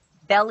go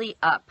belly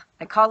up.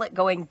 I call it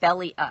going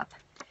belly up.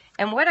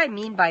 And what I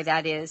mean by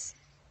that is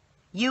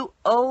you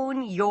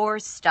own your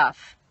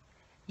stuff.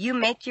 You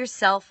make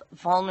yourself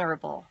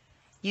vulnerable.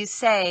 You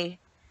say,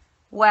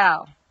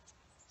 wow,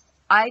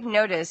 I've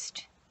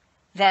noticed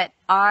that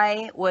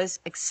I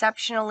was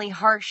exceptionally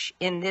harsh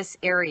in this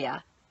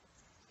area,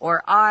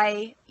 or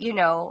I,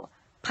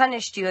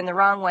 punished you in the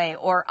wrong way,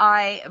 or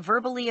I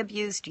verbally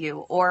abused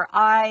you, or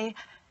I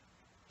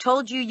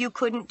told you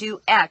couldn't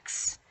do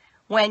X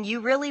when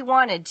you really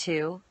wanted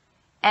to,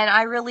 and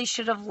I really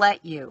should have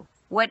let you.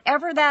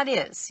 Whatever that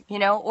is,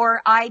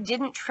 or I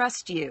didn't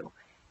trust you,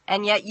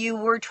 and yet you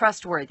were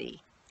trustworthy,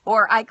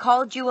 or I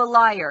called you a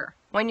liar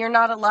when you're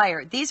not a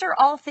liar. These are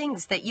all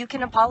things that you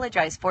can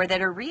apologize for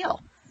that are real.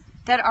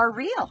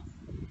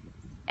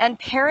 And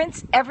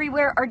parents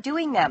everywhere are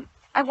doing them.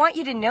 I want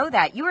you to know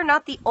that. You are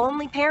not the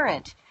only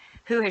parent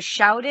who has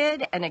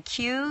shouted and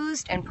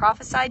accused and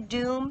prophesied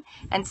doom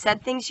and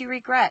said things you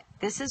regret.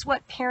 This is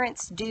what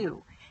parents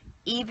do,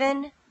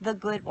 even the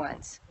good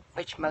ones,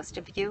 which most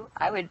of you,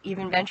 I would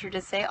even venture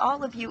to say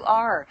all of you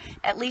are.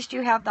 At least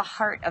you have the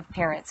heart of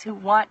parents who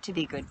want to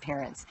be good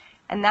parents.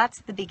 And that's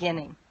the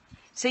beginning.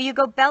 So you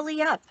go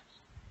belly up.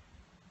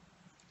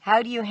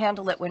 How do you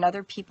handle it when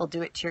other people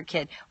do it to your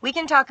kid? We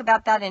can talk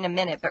about that in a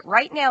minute, but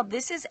right now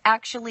this is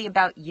actually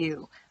about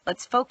you.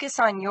 Let's focus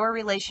on your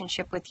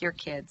relationship with your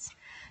kids.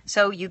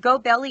 So you go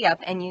belly up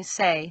and you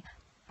say,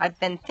 I've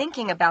been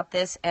thinking about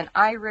this and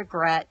I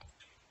regret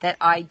that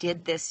I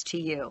did this to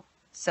you.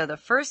 So the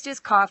first is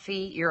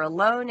coffee, you're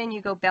alone and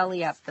you go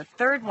belly up. The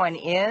third one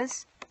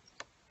is,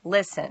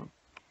 listen.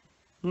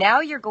 Now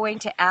you're going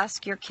to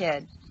ask your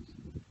kid,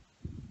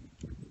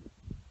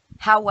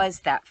 how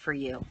was that for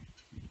you?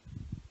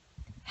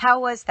 How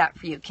was that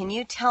for you? Can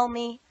you tell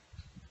me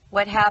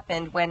what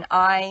happened when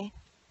I,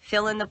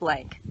 fill in the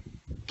blank,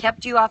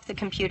 kept you off the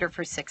computer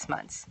for 6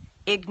 months,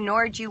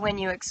 ignored you when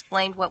you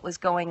explained what was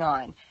going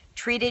on,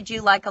 treated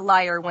you like a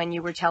liar when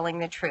you were telling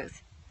the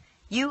truth?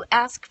 You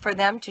ask for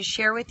them to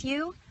share with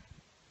you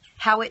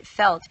how it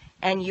felt,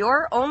 and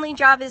your only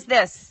job is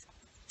this.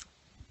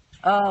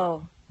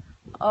 Oh,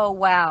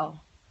 wow.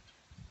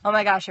 Oh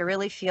my gosh, I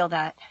really feel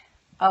that.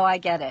 Oh, I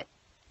get it.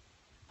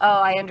 Oh,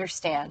 I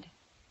understand.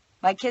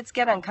 My kids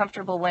get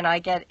uncomfortable when I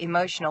get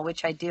emotional,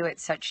 which I do at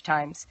such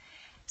times.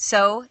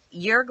 So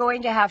you're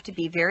going to have to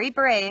be very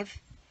brave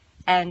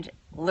and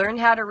learn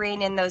how to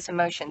rein in those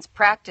emotions.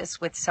 Practice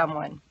with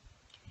someone.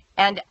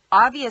 And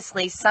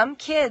obviously, some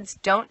kids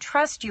don't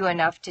trust you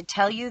enough to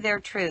tell you their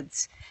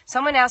truths.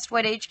 Someone asked,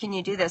 what age can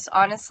you do this?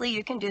 Honestly,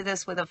 you can do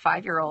this with a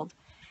 5-year-old.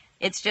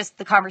 It's just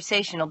the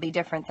conversation will be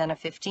different than a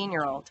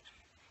 15-year-old.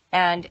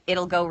 And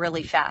it'll go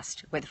really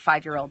fast with a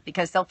 5-year-old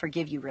because they'll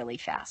forgive you really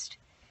fast.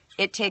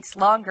 It takes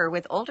longer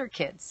with older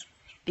kids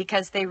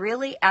because they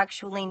really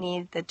actually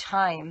need the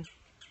time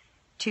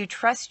to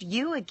trust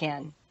you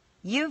again.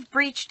 You've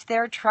breached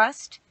their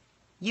trust.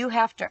 You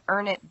have to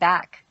earn it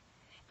back.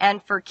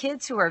 And for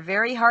kids who are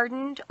very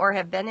hardened or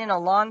have been in a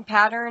long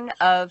pattern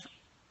of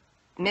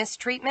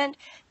mistreatment,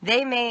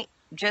 they may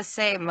just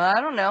say, well,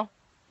 I don't know.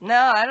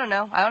 No, I don't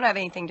know. I don't have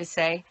anything to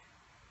say.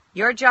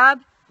 Your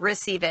job,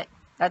 receive it.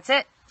 That's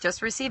it.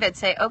 Just receive it.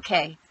 Say,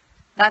 okay,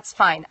 that's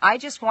fine. I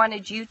just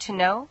wanted you to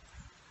know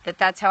that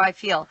that's how I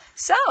feel.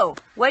 So,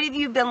 what have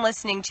you been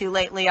listening to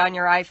lately on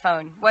your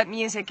iPhone? What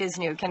music is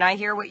new? Can I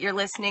hear what you're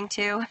listening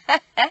to?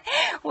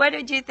 What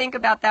did you think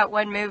about that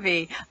one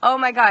movie? Oh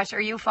my gosh,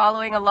 are you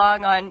following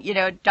along on,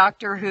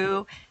 Doctor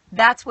Who?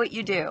 That's what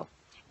you do.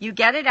 You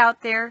get it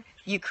out there,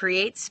 you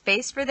create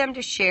space for them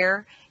to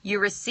share, you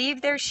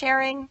receive their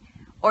sharing,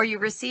 or you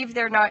receive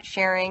their not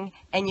sharing,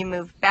 and you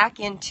move back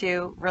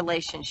into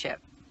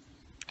relationship.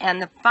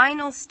 And the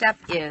final step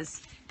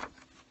is,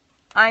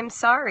 I'm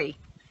sorry.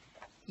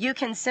 You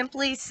can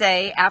simply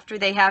say, after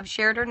they have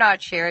shared or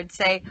not shared,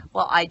 say,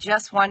 well, I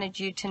just wanted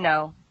you to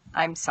know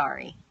I'm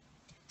sorry.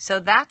 So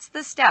that's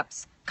the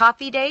steps.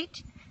 Coffee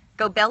date,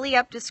 go belly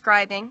up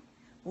describing,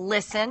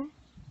 listen,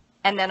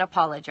 and then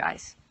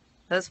apologize.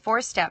 Those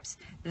 4 steps.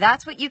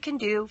 That's what you can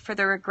do for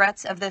the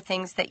regrets of the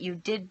things that you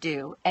did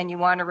do and you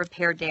want to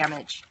repair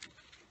damage.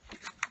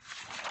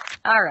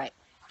 All right.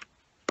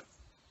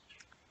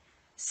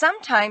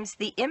 Sometimes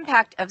the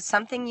impact of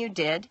something you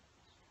did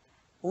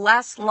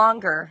lasts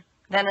longer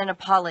than an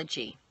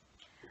apology.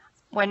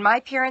 When my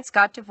parents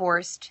got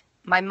divorced,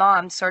 my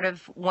mom sort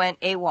of went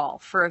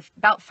AWOL for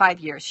about 5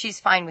 years. She's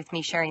fine with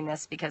me sharing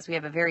this because we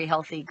have a very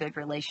healthy, good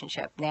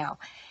relationship now.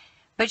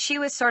 But she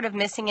was sort of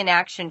missing in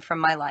action from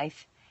my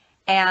life.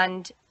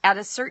 And at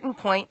a certain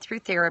point through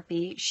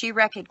therapy, she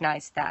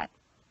recognized that.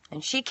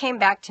 And she came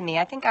back to me.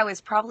 I think I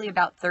was probably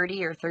about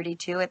 30 or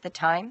 32 at the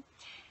time.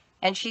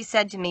 And she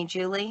said to me,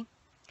 Julie,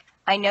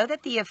 I know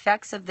that the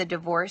effects of the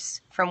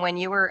divorce from when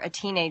you were a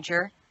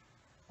teenager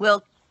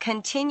will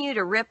continue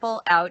to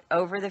ripple out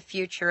over the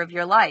future of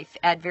your life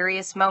at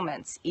various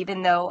moments,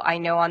 even though I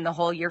know on the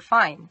whole you're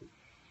fine.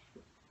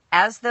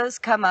 As those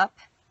come up,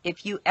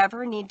 if you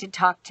ever need to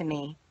talk to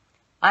me,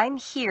 I'm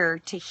here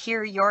to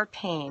hear your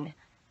pain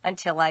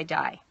until I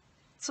die.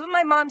 That's what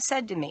my mom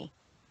said to me.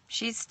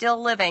 She's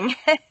still living.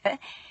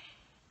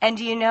 And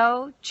do you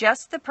know,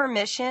 just the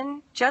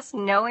permission, just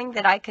knowing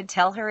that I could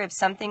tell her if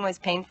something was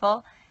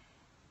painful,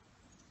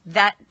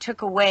 that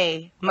took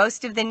away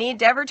most of the need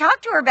to ever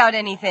talk to her about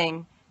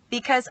anything,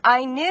 because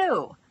I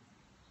knew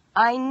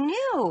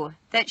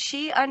that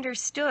she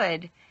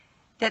understood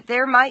that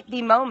there might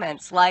be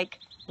moments like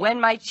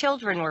when my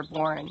children were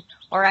born,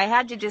 or I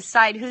had to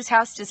decide whose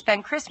house to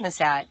spend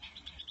Christmas at,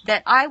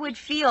 that I would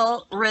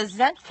feel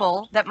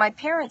resentful that my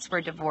parents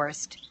were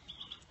divorced.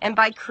 And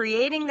by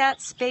creating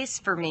that space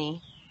for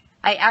me,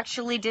 I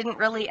actually didn't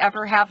really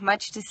ever have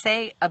much to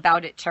say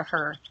about it to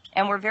her,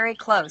 and we're very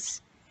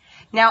close.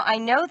 Now, I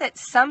know that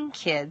some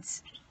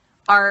kids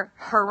are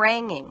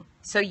haranguing,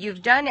 so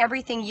you've done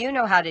everything you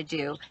know how to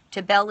do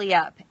to belly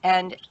up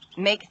and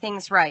make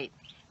things right,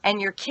 and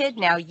your kid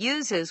now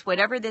uses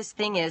whatever this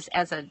thing is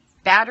as a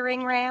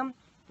battering ram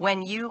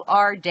when you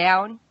are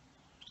down.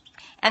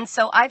 And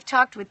so I've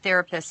talked with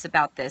therapists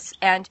about this,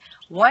 and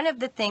one of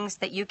the things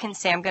that you can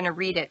say, I'm going to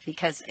read it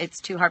because it's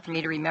too hard for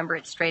me to remember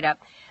it straight up,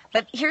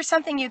 but here's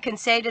something you can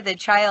say to the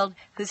child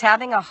who's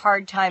having a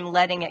hard time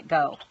letting it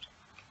go.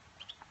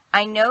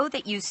 I know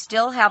that you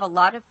still have a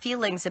lot of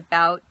feelings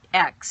about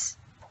X.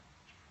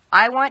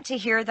 I want to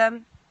hear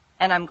them,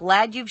 and I'm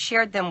glad you've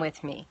shared them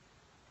with me.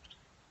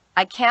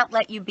 I can't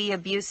let you be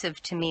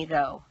abusive to me,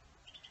 though.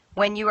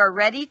 When you are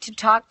ready to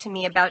talk to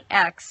me about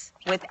X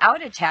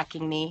without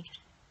attacking me,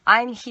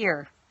 I'm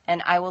here,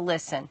 and I will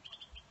listen.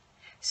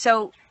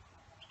 So,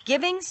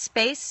 giving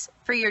space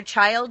for your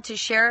child to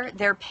share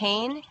their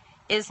pain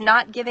is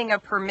not giving a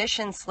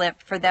permission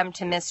slip for them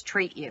to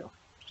mistreat you.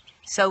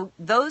 So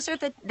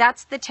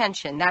that's the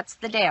tension, that's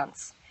the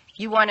dance.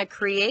 You want to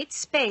create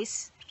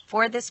space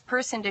for this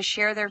person to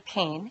share their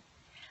pain,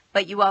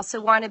 but you also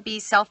want to be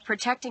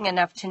self-protecting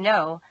enough to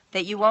know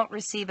that you won't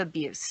receive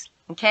abuse,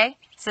 okay?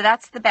 So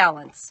that's the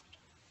balance.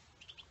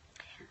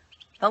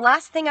 The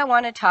last thing I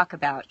want to talk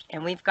about,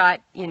 and we've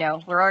got,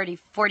 we're already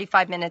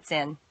 45 minutes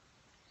in,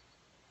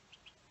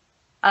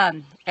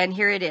 and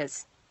here it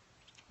is.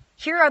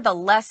 Here are the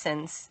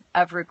lessons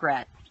of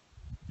regret,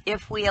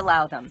 if we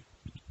allow them.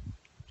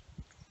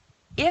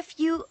 If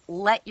you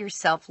let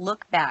yourself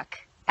look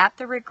back at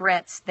the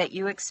regrets that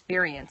you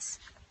experience,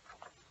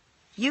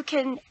 you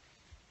can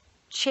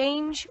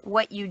change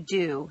what you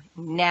do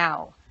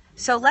now.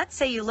 So let's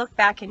say you look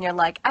back and you're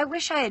like, I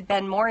wish I had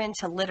been more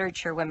into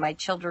literature when my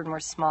children were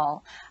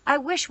small. I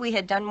wish we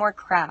had done more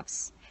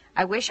crafts.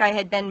 I wish I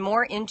had been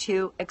more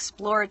into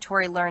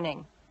exploratory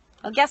learning.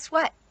 Well, guess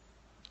what?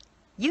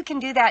 You can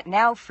do that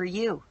now for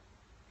you.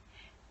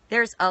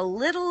 There's a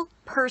little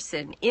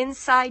person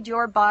inside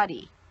your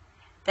body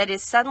that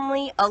is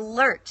suddenly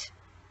alert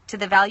to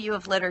the value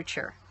of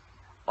literature,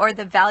 or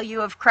the value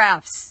of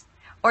crafts,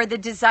 or the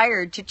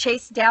desire to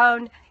chase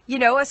down,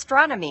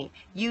 astronomy.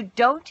 You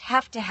don't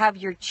have to have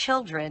your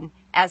children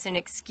as an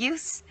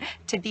excuse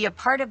to be a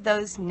part of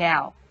those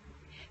now.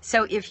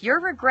 So if your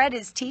regret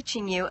is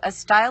teaching you a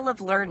style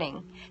of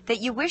learning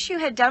that you wish you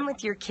had done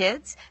with your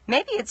kids,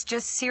 maybe it's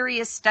just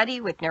serious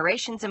study with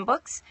narrations and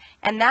books,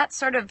 and that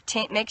sort of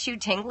makes you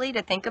tingly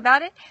to think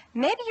about it,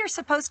 maybe you're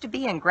supposed to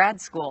be in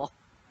grad school.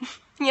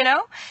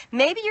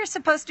 Maybe you're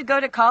supposed to go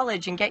to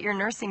college and get your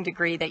nursing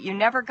degree that you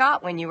never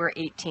got when you were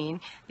 18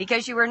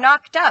 because you were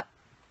knocked up.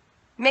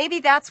 Maybe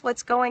that's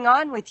what's going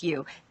on with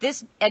you.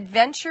 This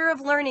adventure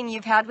of learning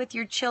you've had with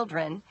your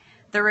children,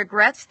 the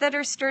regrets that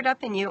are stirred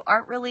up in you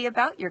aren't really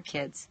about your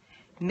kids.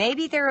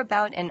 Maybe they're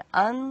about an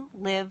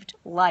unlived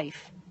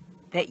life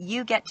that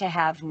you get to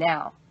have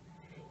now.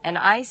 And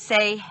I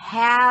say,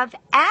 have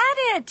at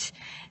it.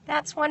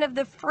 That's one of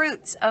the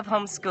fruits of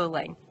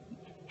homeschooling.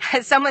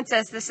 Someone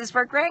says this is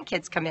where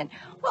grandkids come in.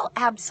 Well,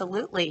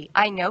 absolutely.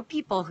 I know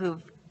people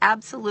who've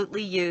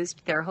absolutely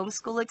used their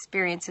homeschool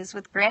experiences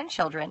with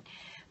grandchildren.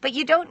 But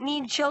you don't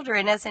need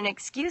children as an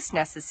excuse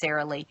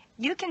necessarily.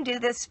 You can do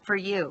this for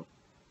you.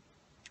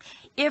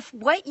 If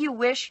what you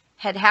wish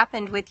had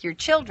happened with your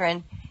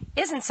children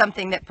isn't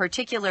something that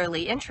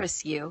particularly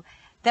interests you,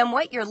 then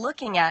what you're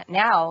looking at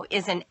now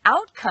is an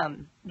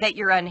outcome that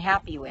you're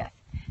unhappy with.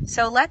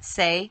 So let's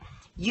say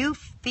you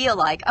feel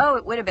like, oh,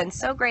 it would have been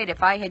so great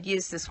if I had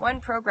used this one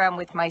program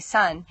with my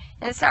son,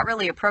 and it's not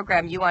really a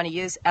program you want to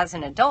use as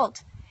an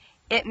adult.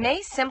 It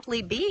may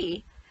simply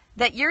be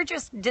that you're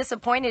just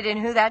disappointed in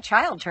who that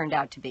child turned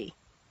out to be.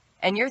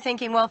 And you're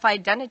thinking, well, if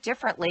I'd done it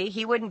differently,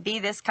 he wouldn't be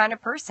this kind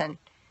of person.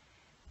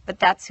 But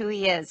that's who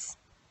he is.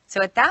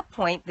 So at that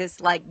point,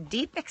 this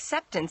deep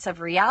acceptance of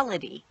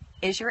reality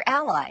is your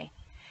ally.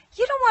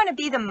 You don't want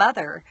to be the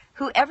mother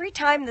who every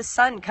time the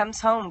son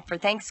comes home for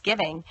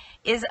Thanksgiving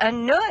is a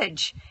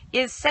nudge,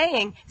 is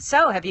saying,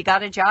 so have you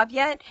got a job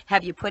yet?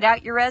 Have you put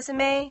out your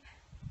resume?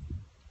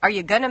 Are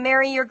you going to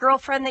marry your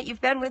girlfriend that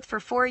you've been with for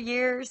 4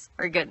 years?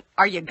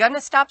 Are you going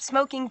to stop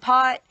smoking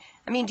pot?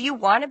 I mean, do you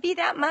want to be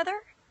that mother?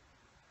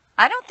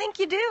 I don't think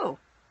you do.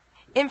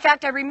 In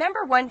fact, I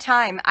remember one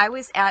time I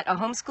was at a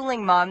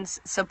homeschooling moms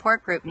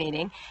support group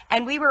meeting,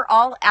 and we were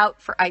all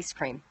out for ice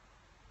cream.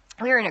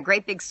 We were in a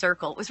great big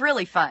circle. It was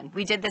really fun.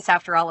 We did this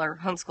after all our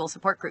homeschool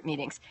support group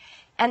meetings.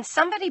 and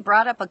somebody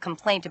brought up a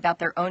complaint about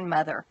their own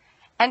mother.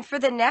 And for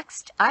the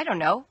next, I don't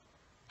know,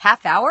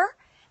 half hour,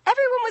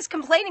 everyone was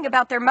complaining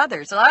about their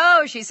mothers.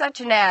 Oh, she's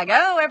such a nag.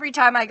 Oh, every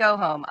time I go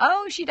home.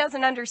 Oh, she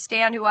doesn't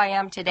understand who I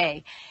am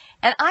today.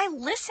 And I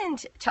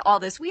listened to all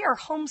this. We are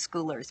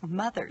homeschoolers,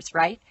 mothers,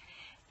 right?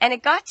 And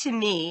it got to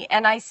me,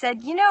 and I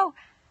said, you know,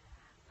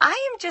 I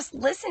am just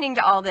listening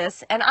to all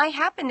this, and I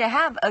happen to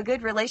have a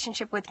good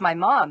relationship with my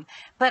mom.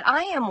 But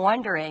I am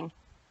wondering,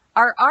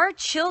 are our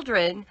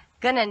children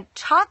going to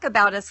talk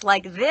about us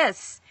like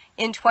this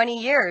in 20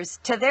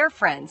 years to their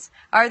friends?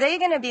 Are they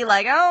going to be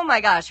like, oh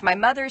my gosh, my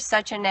mother's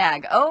such a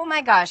nag. Oh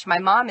my gosh, my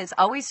mom is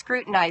always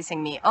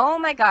scrutinizing me. Oh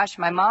my gosh,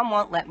 my mom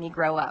won't let me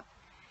grow up.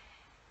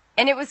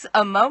 And it was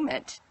a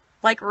moment,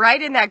 like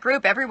right in that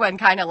group, everyone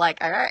kind of like,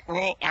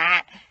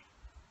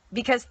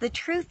 because the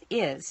truth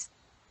is,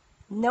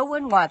 no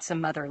one wants a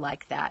mother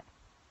like that.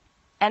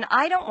 And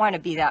I don't want to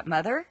be that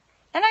mother.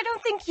 And I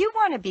don't think you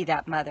want to be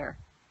that mother.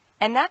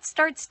 And that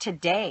starts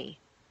today.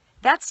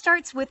 That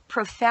starts with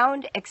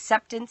profound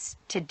acceptance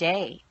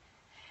today.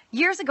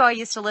 Years ago, I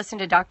used to listen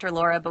to Dr.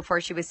 Laura before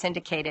she was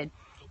syndicated.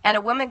 And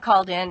a woman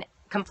called in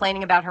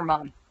complaining about her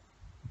mom.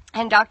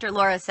 And Dr.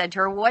 Laura said to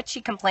her, what's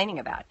she complaining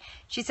about?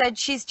 She said,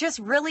 she's just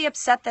really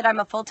upset that I'm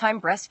a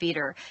full-time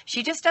breastfeeder.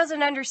 She just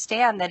doesn't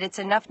understand that it's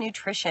enough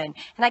nutrition,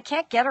 and I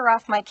can't get her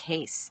off my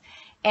case.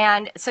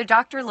 And so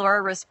Dr.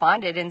 Laura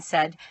responded and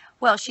said,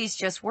 well, she's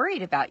just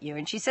worried about you.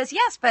 And she says,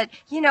 yes, but,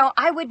 you know,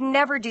 I would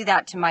never do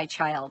that to my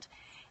child.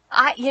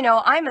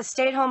 I'm a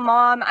stay-at-home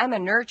mom, I'm a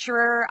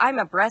nurturer, I'm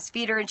a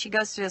breastfeeder, and she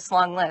goes through this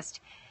long list.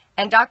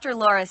 And Dr.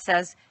 Laura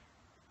says,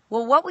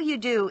 well, what will you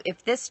do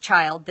if this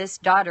child, this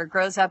daughter,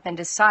 grows up and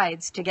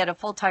decides to get a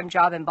full-time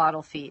job in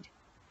bottle feed?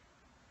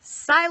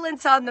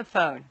 Silence on the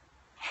phone.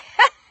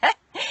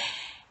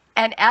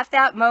 And at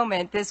that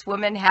moment, this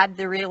woman had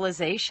the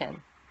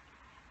realization.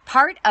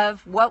 Part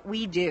of what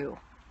we do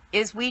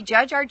is we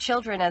judge our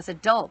children as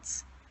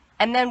adults,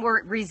 and then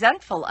we're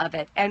resentful of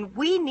it. And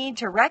we need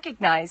to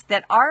recognize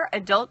that our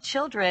adult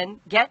children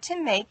get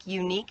to make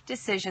unique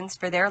decisions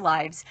for their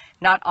lives,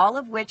 not all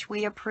of which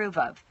we approve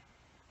of.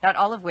 Not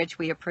all of which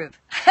we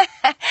approve.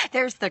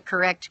 There's the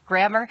correct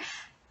grammar,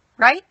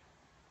 right?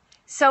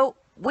 So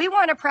we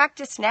want to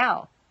practice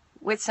now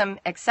with some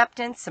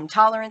acceptance, some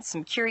tolerance,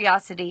 some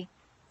curiosity.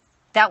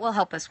 That will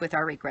help us with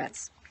our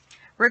regrets.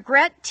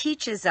 Regret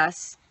teaches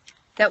us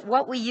that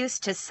what we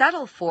used to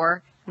settle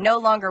for no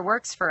longer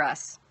works for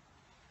us.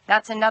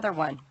 That's another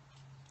one.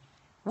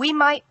 We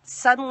might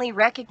suddenly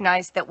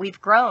recognize that we've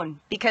grown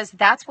because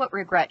that's what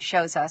regret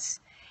shows us.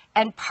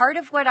 And part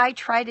of what I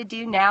try to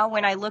do now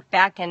when I look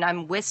back and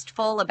I'm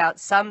wistful about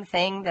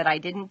something that I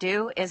didn't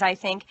do is I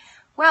think,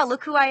 wow,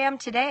 look who I am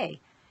today.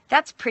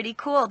 That's pretty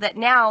cool that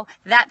now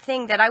that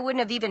thing that I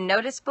wouldn't have even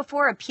noticed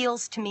before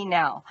appeals to me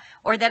now.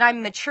 Or that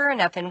I'm mature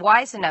enough and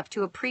wise enough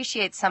to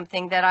appreciate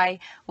something that I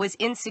was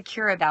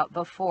insecure about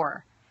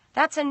before.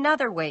 That's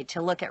another way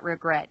to look at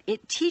regret.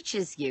 It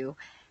teaches you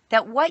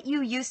that what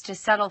you used to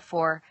settle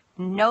for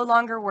no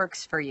longer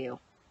works for you.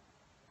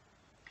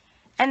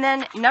 And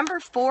then number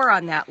 4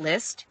 on that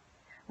list,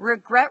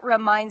 regret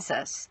reminds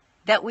us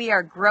that we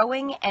are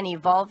growing and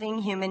evolving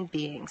human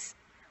beings.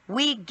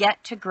 We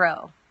get to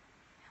grow.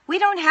 We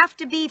don't have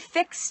to be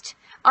fixed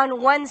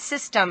on one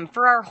system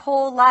for our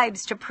whole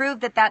lives to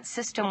prove that that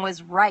system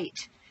was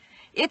right.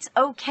 It's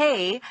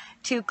okay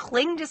to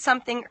cling to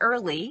something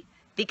early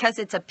because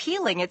it's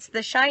appealing, it's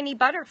the shiny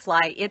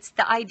butterfly, it's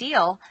the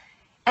ideal,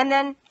 and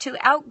then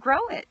to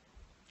outgrow it.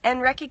 And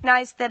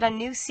recognize that a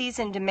new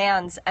season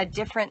demands a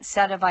different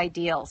set of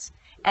ideals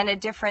and a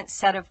different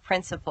set of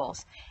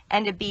principles,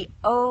 and to be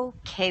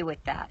okay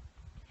with that.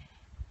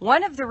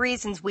 One of the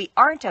reasons we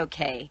aren't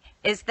okay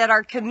is that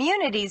our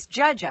communities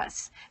judge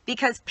us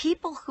because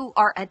people who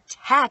are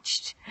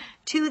attached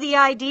to the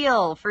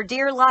ideal for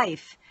dear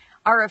life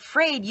are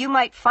afraid you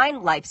might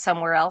find life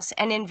somewhere else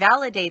and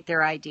invalidate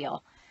their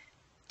ideal.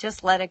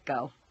 Just let it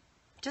go.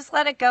 Just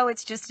let it go.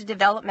 It's just a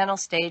developmental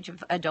stage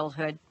of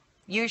adulthood.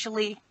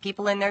 Usually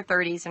people in their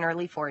 30s and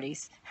early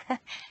 40s.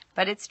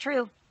 But it's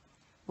true.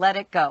 Let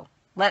it go.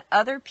 Let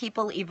other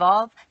people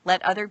evolve.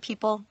 Let other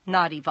people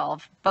not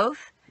evolve.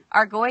 Both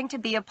are going to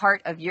be a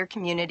part of your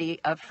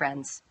community of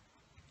friends.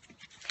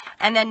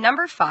 And then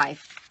number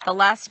 5, the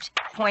last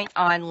point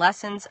on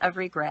lessons of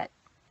regret.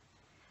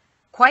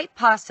 Quite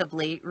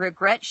possibly,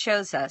 regret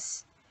shows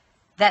us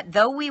that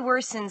though we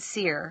were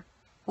sincere,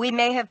 we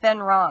may have been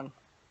wrong.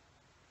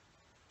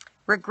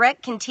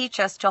 Regret can teach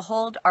us to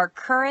hold our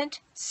current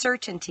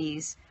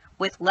certainties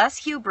with less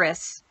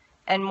hubris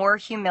and more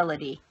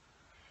humility,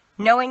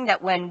 knowing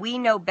that when we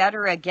know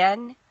better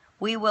again,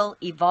 we will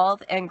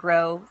evolve and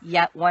grow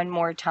yet one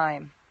more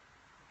time.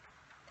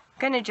 I'm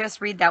going to just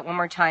read that one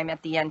more time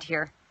at the end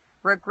here.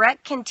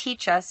 Regret can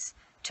teach us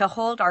to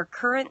hold our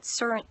current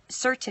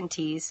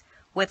certainties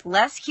with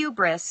less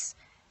hubris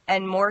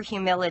and more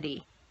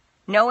humility,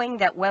 knowing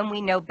that when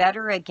we know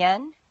better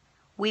again,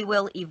 we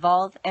will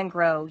evolve and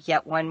grow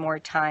yet one more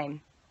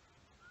time.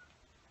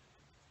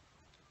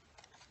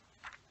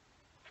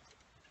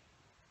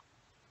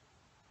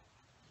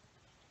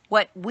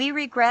 What we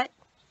regret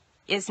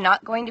is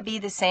not going to be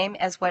the same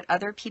as what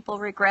other people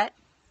regret.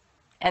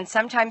 And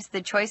sometimes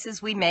the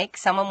choices we make,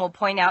 someone will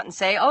point out and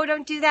say, oh,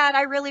 don't do that,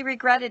 I really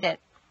regretted it.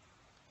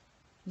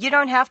 You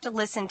don't have to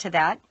listen to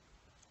that,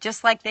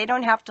 just like they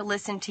don't have to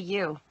listen to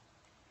you.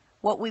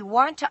 What we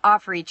want to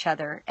offer each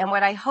other, and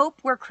what I hope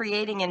we're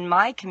creating in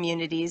my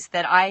communities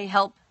that I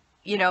help,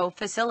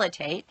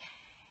 facilitate,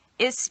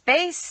 is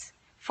space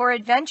for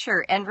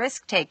adventure and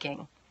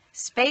risk-taking,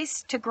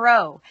 space to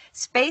grow,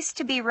 space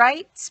to be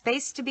right,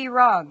 space to be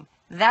wrong.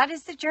 That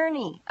is the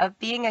journey of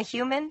being a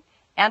human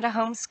and a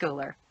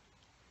homeschooler.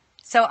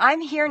 So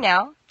I'm here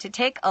now to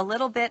take a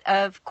little bit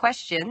of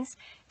questions.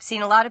 I've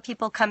seen a lot of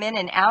people come in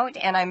and out,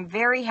 and I'm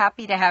very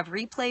happy to have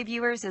replay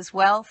viewers as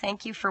well.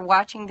 Thank you for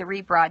watching the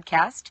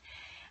rebroadcast.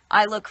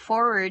 I look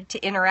forward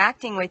to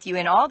interacting with you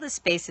in all the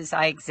spaces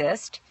I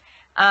exist.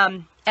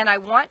 And I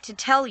want to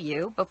tell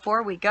you,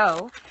 before we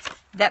go,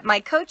 that my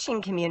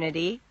coaching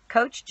community,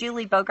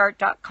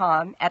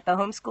 CoachJulieBogart.com at the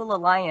Homeschool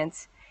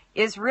Alliance,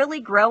 is really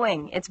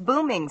growing. It's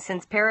booming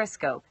since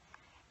Periscope.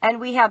 And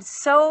we have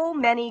so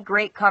many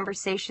great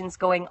conversations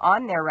going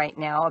on there right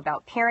now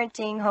about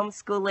parenting,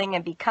 homeschooling,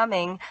 and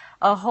becoming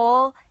a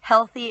whole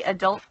healthy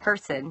adult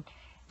person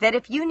that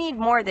if you need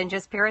more than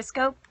just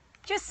Periscope,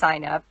 just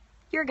sign up.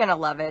 You're going to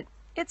love it.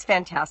 It's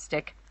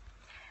fantastic.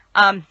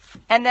 And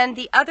then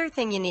the other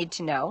thing you need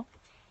to know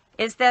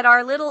is that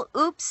our little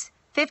oops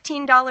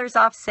 $15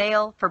 off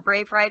sale for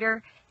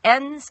BraveWriter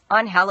ends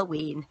on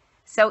Halloween.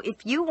 So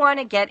if you want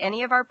to get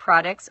any of our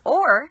products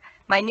or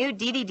my new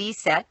DDD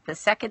set, the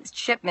second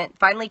shipment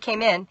finally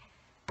came in,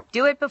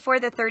 do it before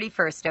the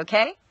 31st,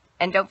 okay?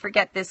 And don't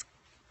forget this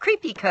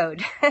creepy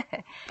code.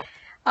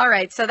 All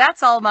right, so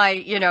that's all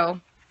my,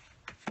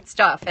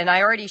 stuff. And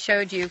I already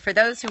showed you, for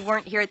those who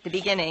weren't here at the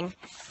beginning,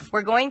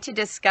 we're going to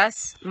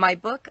discuss my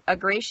book, A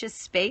Gracious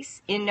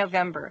Space, in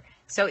November.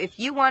 So if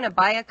you want to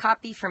buy a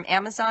copy from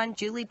Amazon,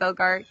 Julie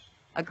Bogart,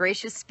 A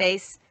Gracious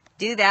Space,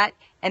 do that.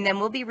 And then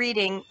we'll be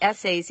reading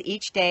essays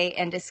each day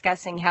and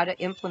discussing how to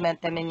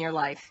implement them in your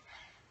life.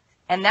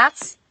 And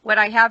that's what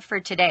I have for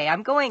today.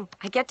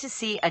 I get to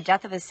see A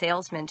Death of a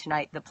Salesman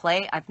tonight, the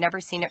play. I've never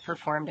seen it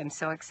performed. I'm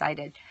so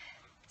excited.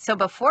 So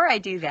before I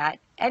do that,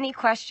 any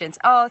questions?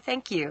 Oh,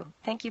 thank you.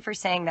 Thank you for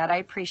saying that. I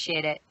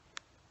appreciate it.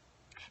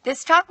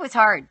 This talk was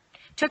hard.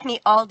 Took me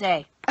all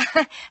day.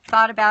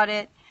 Thought about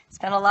it.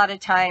 Spent a lot of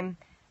time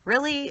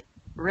really,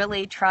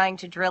 really trying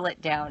to drill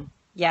it down.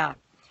 Yeah.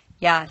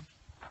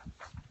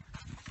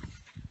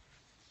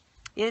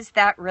 Is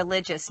that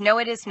religious? No,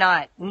 it is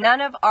not.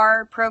 None of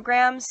our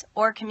programs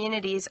or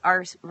communities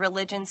are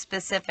religion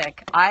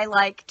specific. I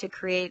like to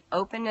create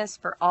openness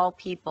for all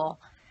people.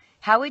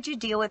 How would you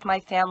deal with my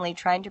family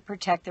trying to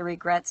protect their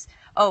regrets?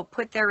 Oh,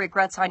 put their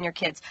regrets on your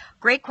kids.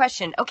 Great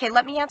question. Okay,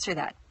 let me answer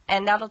that.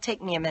 And that'll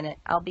take me a minute.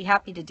 I'll be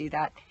happy to do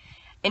that.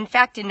 In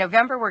fact, in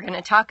November, we're going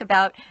to talk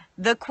about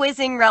the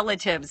quizzing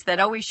relatives that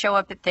always show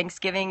up at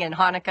Thanksgiving and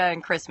Hanukkah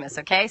and Christmas,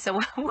 okay? So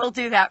we'll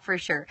do that for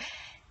sure.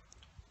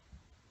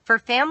 For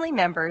family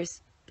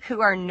members who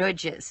are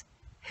nudges,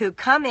 who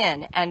come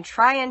in and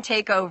try and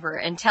take over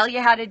and tell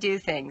you how to do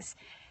things,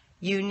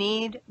 you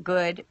need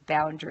good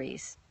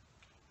boundaries.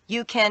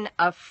 You can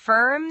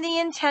affirm the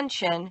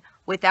intention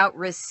without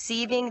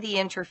receiving the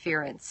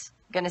interference.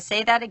 I'm going to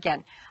say that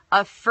again.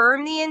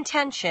 Affirm the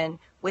intention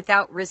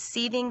without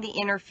receiving the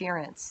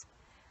interference.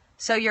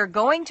 So you're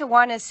going to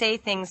want to say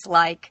things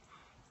like,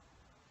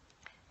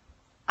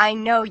 I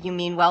know you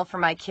mean well for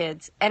my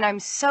kids, and I'm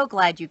so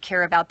glad you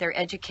care about their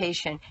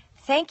education.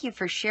 Thank you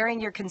for sharing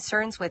your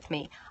concerns with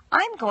me.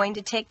 I'm going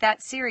to take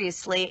that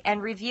seriously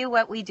and review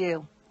what we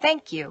do.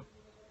 Thank you.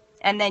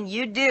 And then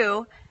you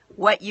do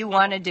what you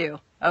want to do,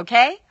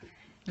 okay?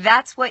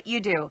 That's what you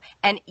do.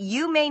 And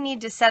you may need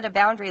to set a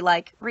boundary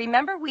like,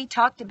 remember we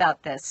talked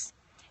about this,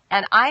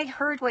 and I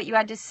heard what you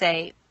had to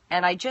say,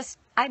 and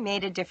I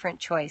made a different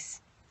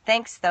choice.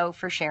 Thanks, though,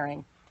 for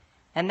sharing.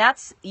 And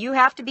you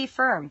have to be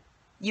firm.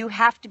 You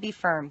have to be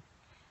firm.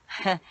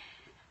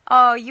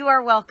 Oh, you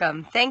are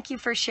welcome. Thank you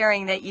for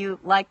sharing that you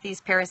like these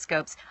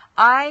Periscopes.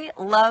 I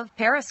love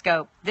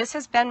Periscope. This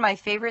has been my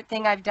favorite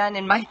thing I've done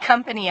in my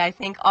company, I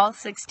think, all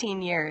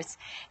 16 years.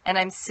 And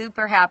I'm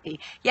super happy.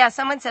 Yeah,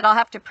 someone said I'll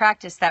have to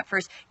practice that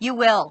first. You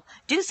will.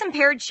 Do some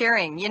paired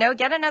sharing.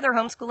 Get another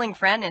homeschooling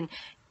friend and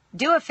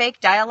do a fake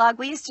dialogue.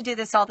 We used to do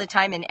this all the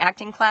time in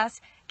acting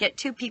class. Get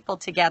two people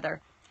together.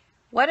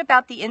 What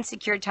about the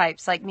insecure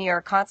types like me who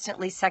are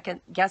constantly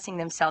second-guessing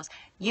themselves?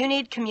 You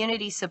need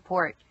community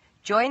support.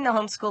 Join the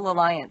Homeschool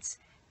Alliance.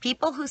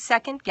 People who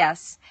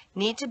second-guess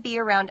need to be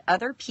around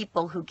other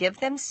people who give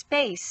them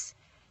space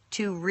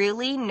to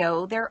really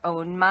know their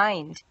own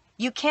mind.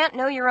 You can't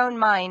know your own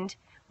mind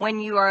when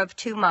you are of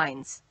two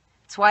minds.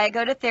 It's why I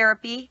go to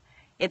therapy.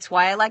 It's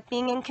why I like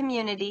being in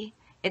community.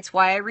 It's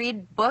why I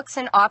read books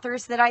and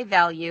authors that I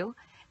value,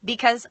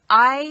 because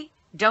I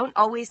don't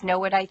always know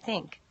what I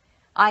think.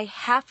 I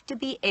have to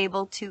be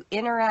able to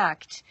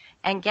interact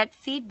and get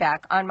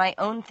feedback on my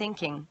own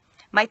thinking.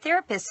 My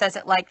therapist says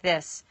it like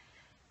this.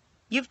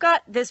 You've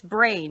got this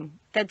brain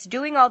that's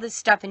doing all this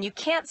stuff and you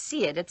can't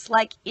see it. It's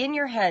like in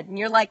your head and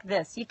you're like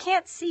this. You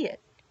can't see it.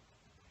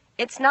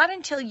 It's not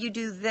until you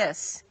do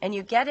this and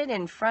you get it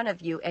in front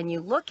of you and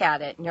you look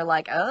at it and you're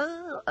like,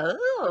 oh,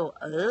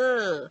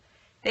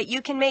 that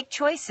you can make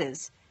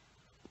choices.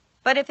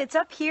 But if it's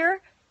up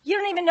here, you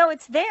don't even know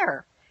it's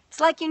there. It's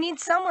like you need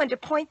someone to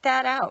point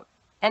that out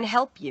and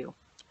help you.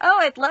 Oh,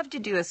 I'd love to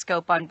do a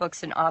scope on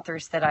books and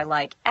authors that I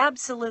like.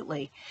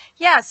 Absolutely.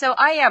 Yeah, so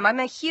I'm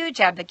a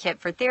huge advocate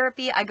for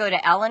therapy. I go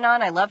to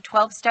Al-Anon. I love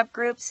 12-step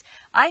groups.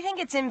 I think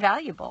it's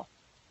invaluable.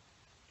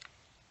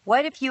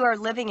 What if you are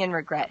living in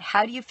regret?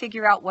 How do you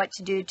figure out what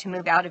to do to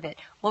move out of it?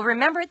 Well,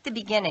 remember at the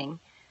beginning,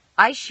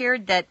 I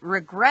shared that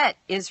regret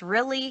is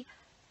really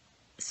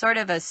sort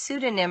of a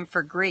pseudonym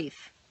for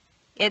grief.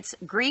 It's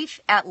grief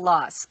at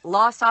loss,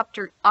 lost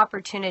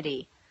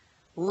opportunity,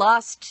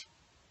 lost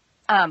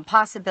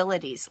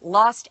possibilities,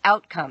 lost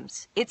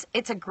outcomes.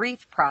 It's a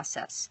grief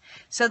process.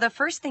 So the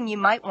first thing you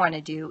might want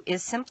to do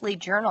is simply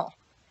journal.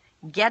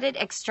 Get it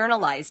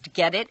externalized.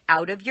 Get it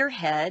out of your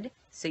head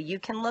so you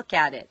can look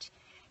at it.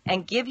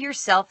 And give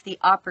yourself the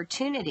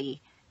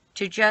opportunity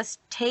to just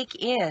take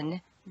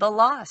in the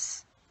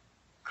loss.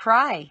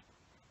 Cry.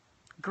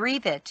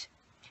 Grieve it.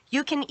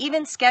 You can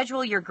even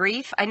schedule your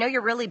grief. I know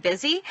you're really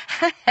busy,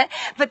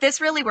 but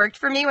this really worked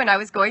for me when I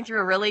was going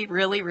through a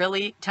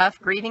really tough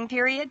grieving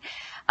period.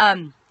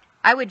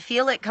 I would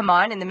feel it come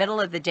on in the middle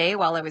of the day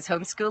while I was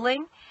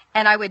homeschooling,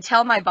 and I would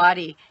tell my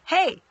body,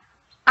 hey,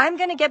 I'm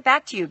going to get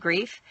back to you,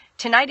 grief.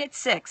 Tonight at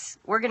 6,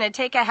 we're going to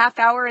take a half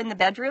hour in the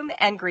bedroom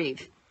and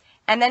grieve.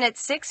 And then at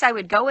 6, I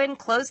would go in,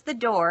 close the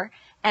door,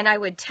 and I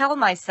would tell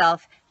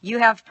myself, you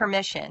have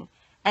permission.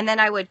 And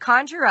then I would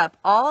conjure up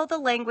all the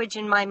language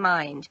in my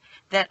mind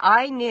that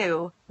I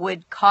knew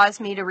would cause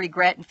me to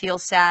regret and feel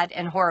sad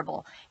and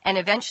horrible. And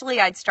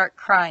eventually I'd start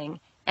crying,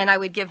 and I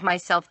would give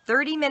myself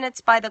 30 minutes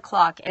by the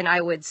clock, and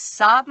I would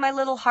sob my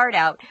little heart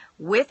out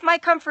with my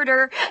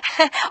comforter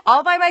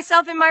all by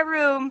myself in my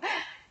room.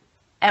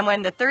 And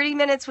when the 30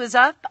 minutes was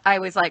up, I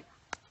was like,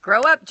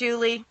 grow up,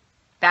 Julie.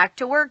 Back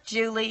to work,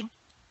 Julie.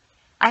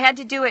 I had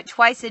to do it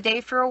twice a day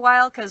for a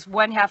while because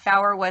 1/2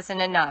 hour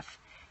wasn't enough.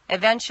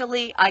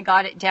 Eventually, I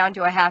got it down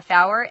to a half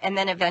hour, and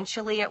then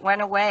eventually it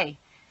went away.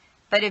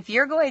 But if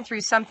you're going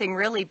through something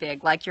really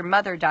big, like your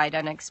mother died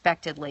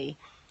unexpectedly,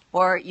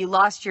 or you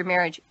lost your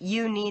marriage,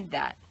 you need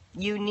that.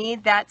 You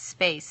need that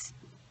space.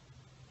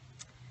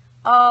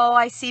 Oh,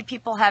 I see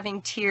people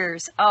having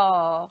tears.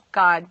 Oh,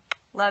 God,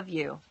 love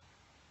you.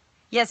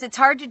 Yes, it's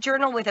hard to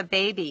journal with a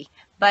baby,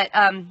 but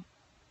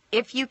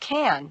if you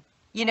can,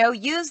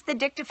 use the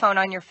dictaphone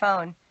on your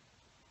phone.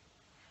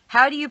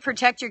 How do you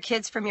protect your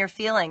kids from your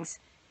feelings?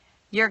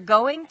 You're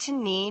going to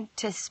need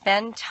to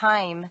spend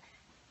time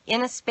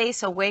in a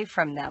space away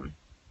from them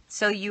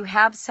so you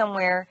have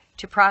somewhere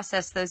to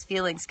process those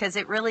feelings, because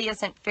it really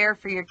isn't fair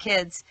for your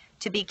kids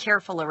to be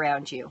careful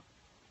around you.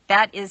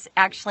 That is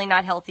actually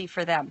not healthy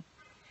for them.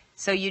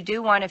 So you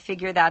do want to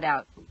figure that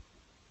out.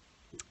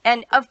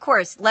 And of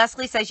course,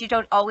 Leslie says you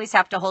don't always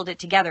have to hold it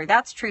together.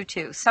 That's true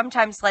too.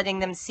 Sometimes letting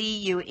them see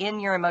you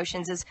in your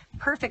emotions is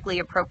perfectly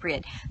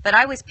appropriate. But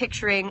I was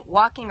picturing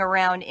walking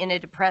around in a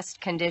depressed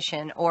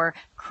condition or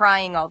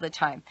crying all the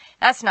time.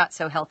 That's not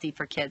so healthy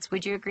for kids.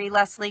 Would you agree,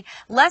 Leslie?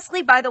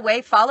 Leslie, by the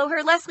way, follow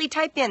her. Leslie,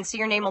 type in so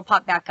your name will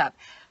pop back up.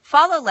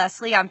 Follow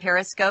Leslie on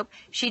Periscope.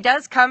 She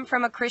does come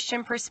from a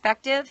Christian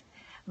perspective,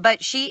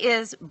 but she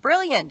is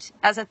brilliant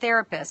as a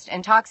therapist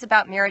and talks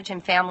about marriage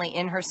and family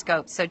in her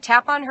scope. So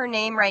tap on her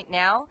name right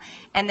now,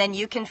 and then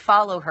you can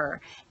follow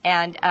her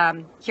and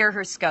hear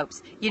her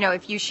scopes,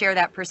 if you share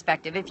that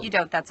perspective. If you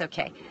don't, that's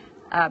okay.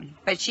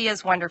 But she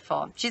is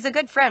wonderful. She's a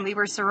good friend. We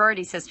were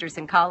sorority sisters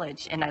in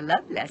college, and I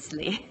love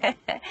Leslie.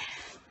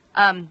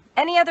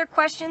 Any other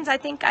questions? I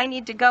think I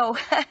need to go.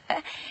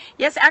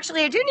 Yes,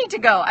 actually, I do need to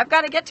go. I've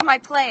got to get to my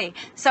play.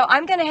 So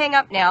I'm going to hang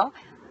up now.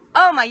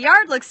 Oh, my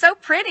yard looks so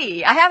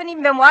pretty. I haven't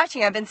even been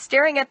watching. I've been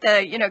staring at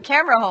the,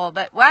 camera hole,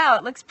 but wow,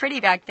 it looks pretty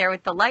back there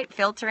with the light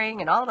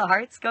filtering and all the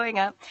hearts going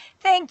up.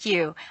 Thank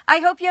you. I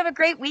hope you have a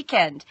great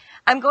weekend.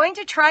 I'm going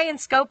to try and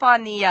scope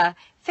on the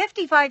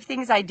 55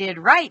 things I did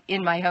right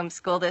in my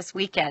homeschool this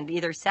weekend,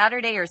 either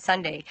Saturday or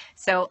Sunday.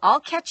 So I'll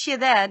catch you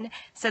then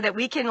so that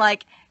we can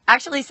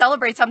actually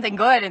celebrate something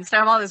good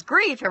instead of all this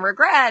grief and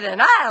regret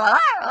and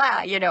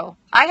I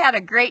had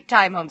a great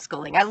time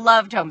homeschooling. I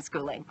loved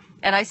homeschooling,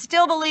 and I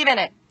still believe in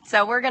it.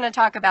 So we're going to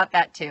talk about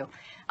that too.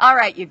 All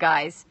right, you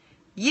guys.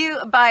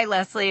 Bye,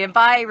 Leslie, and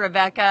bye,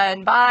 Rebecca,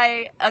 and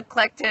bye,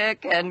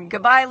 Eclectic, and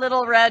goodbye,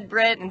 Little Red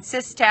Brit and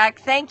Sistac.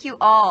 Thank you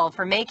all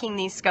for making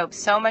these scopes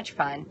so much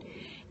fun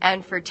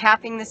and for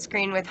tapping the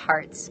screen with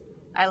hearts.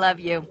 I love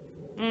you.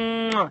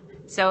 Mwah.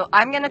 So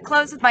I'm going to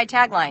close with my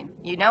tagline.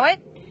 You know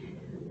it?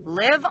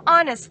 Live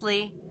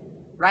honestly,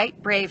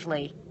 write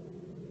bravely.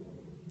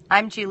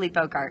 I'm Julie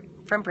Bogart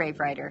from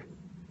BraveWriter.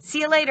 See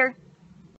you later.